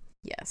base?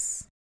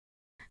 Yes.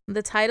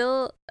 The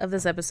title of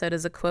this episode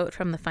is a quote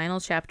from the final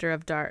chapter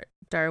of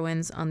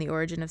Darwin's On the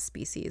Origin of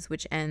Species,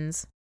 which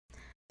ends,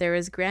 "There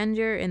is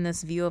grandeur in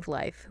this view of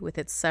life, with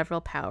its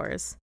several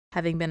powers,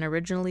 having been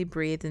originally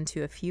breathed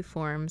into a few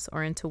forms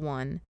or into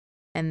one,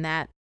 and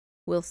that,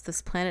 whilst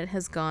this planet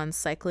has gone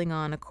cycling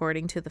on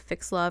according to the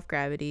fixed law of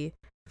gravity,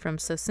 from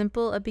so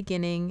simple a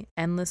beginning,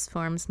 endless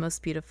forms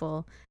most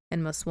beautiful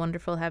and most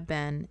wonderful have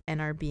been and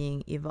are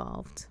being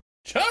evolved."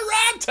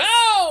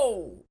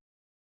 Toronto!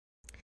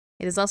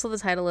 It is also the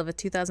title of a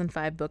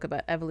 2005 book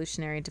about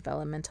evolutionary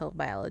developmental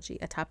biology,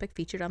 a topic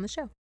featured on the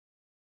show.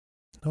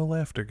 No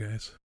laughter,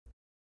 guys.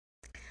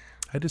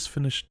 I just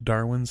finished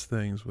Darwin's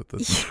Things with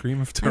the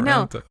Scream of I know.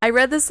 Toronto. I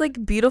read this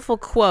like beautiful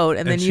quote,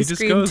 and then And you she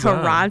just screamed goes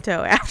on.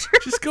 Toronto after.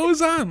 Just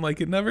goes on like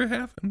it never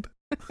happened.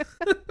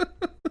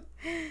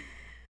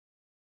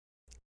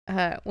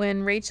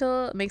 When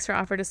Rachel makes her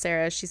offer to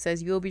Sarah, she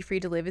says, "You will be free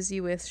to live as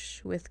you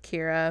wish with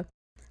Kira,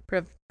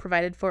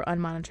 provided for,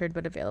 unmonitored,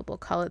 but available.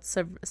 Call it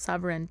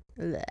Sovereignty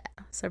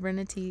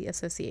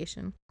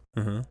Association."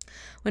 Uh-huh.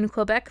 When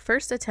Quebec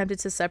first attempted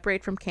to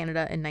separate from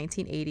Canada in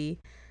 1980,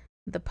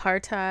 the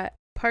Parti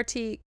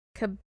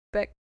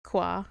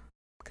Québécois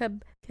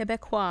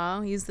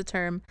used the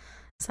term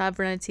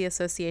Sovereignty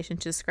Association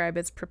to describe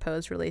its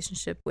proposed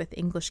relationship with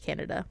English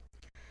Canada.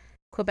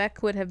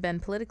 Quebec would have been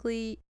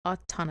politically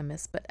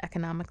autonomous, but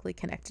economically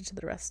connected to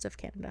the rest of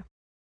Canada.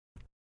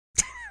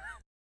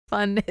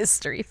 Fun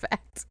history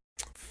fact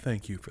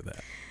Thank you for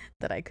that.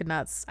 that I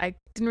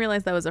didn't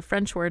realize that was a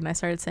French word, and I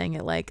started saying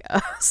it like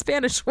a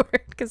Spanish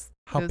word because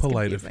How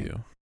polite of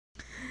you.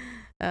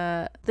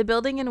 The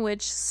building in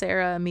which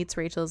Sarah meets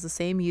Rachel is the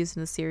same used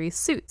in the series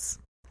Suits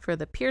for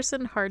the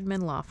Pearson Hardman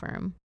law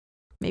firm.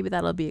 Maybe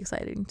that'll be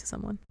exciting to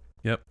someone.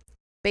 Yep.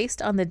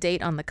 Based on the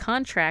date on the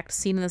contract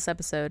seen in this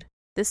episode,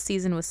 this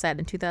season was set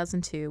in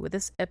 2002, with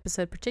this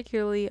episode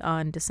particularly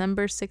on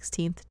December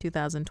 16th,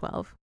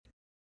 2012.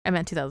 I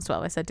meant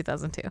 2012. I said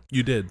 2002.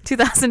 You did.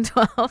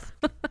 2012.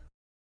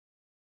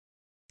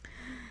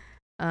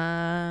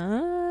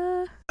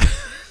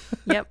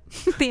 Yep.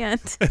 The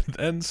end.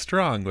 And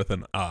strong with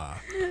an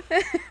ah.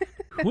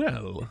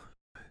 Well.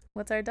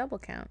 What's our double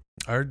count?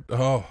 Darn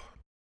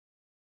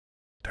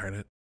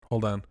it.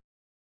 Hold on.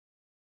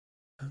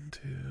 1,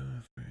 2,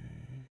 3,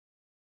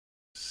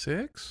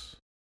 6?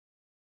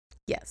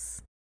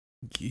 Yes.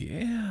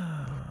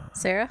 Yeah.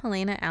 Sarah,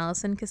 Helena,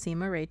 Allison,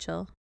 Cosima,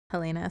 Rachel.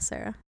 Helena as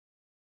Sarah.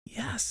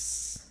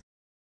 Yes.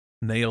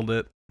 Nailed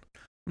it.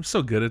 I'm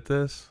so good at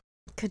this.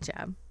 Good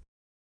job.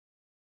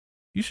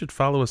 You should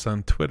follow us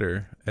on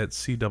Twitter at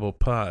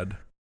CDoublePod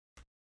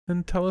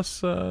and tell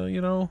us, what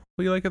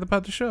you like at the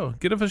Pod the Show.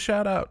 Give us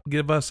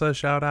a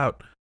shout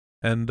out.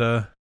 And,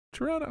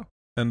 Toronto.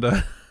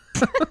 And,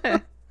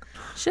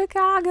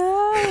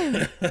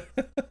 Chicago.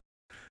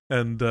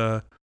 And,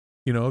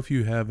 if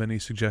you have any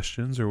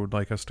suggestions or would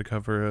like us to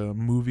cover a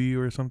movie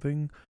or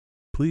something,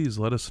 please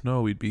let us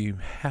know. We'd be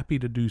happy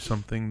to do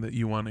something that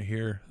you want to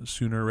hear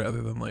sooner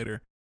rather than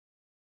later.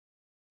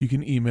 You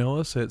can email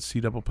us at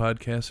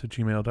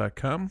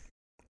cdoublepodcast@gmail.com.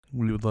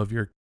 We would love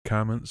your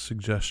comments,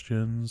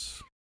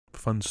 suggestions,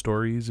 fun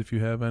stories if you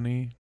have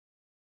any,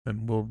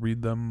 and we'll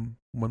read them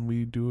when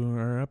we do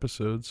our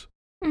episodes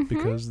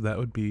because that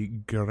would be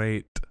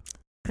great.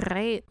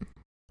 Great.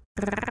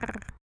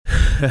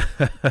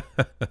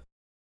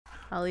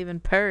 I'll even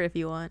purr if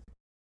you want.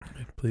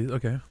 Please,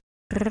 okay.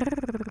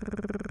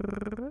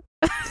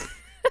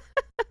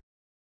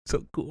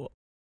 So cool.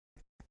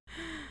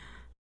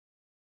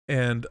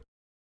 And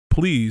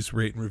please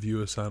rate and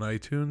review us on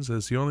iTunes,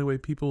 as the only way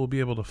people will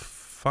be able to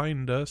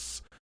find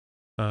us,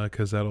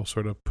 because that'll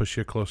sort of push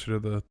you closer to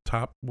the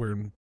top where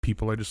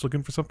people are just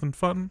looking for something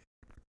fun.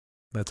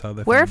 That's how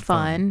they We're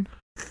find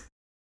fun.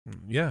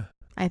 Yeah.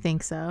 I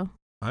think so.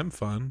 I'm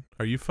fun.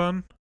 Are you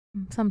fun?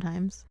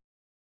 Sometimes.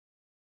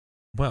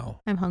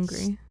 Well, I'm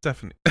hungry.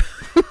 Stephanie.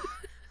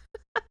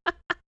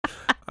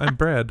 I'm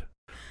Brad.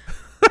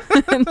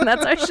 And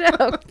that's our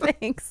show.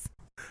 Thanks.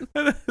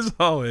 And as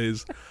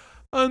always,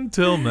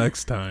 until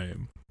next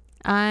time.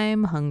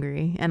 I'm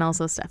hungry. And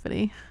also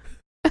Stephanie.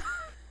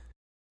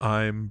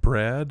 I'm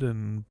Brad,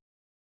 and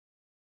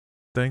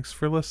thanks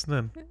for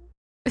listening.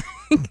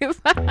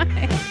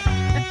 Goodbye.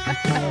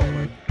 Oh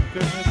my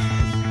goodness.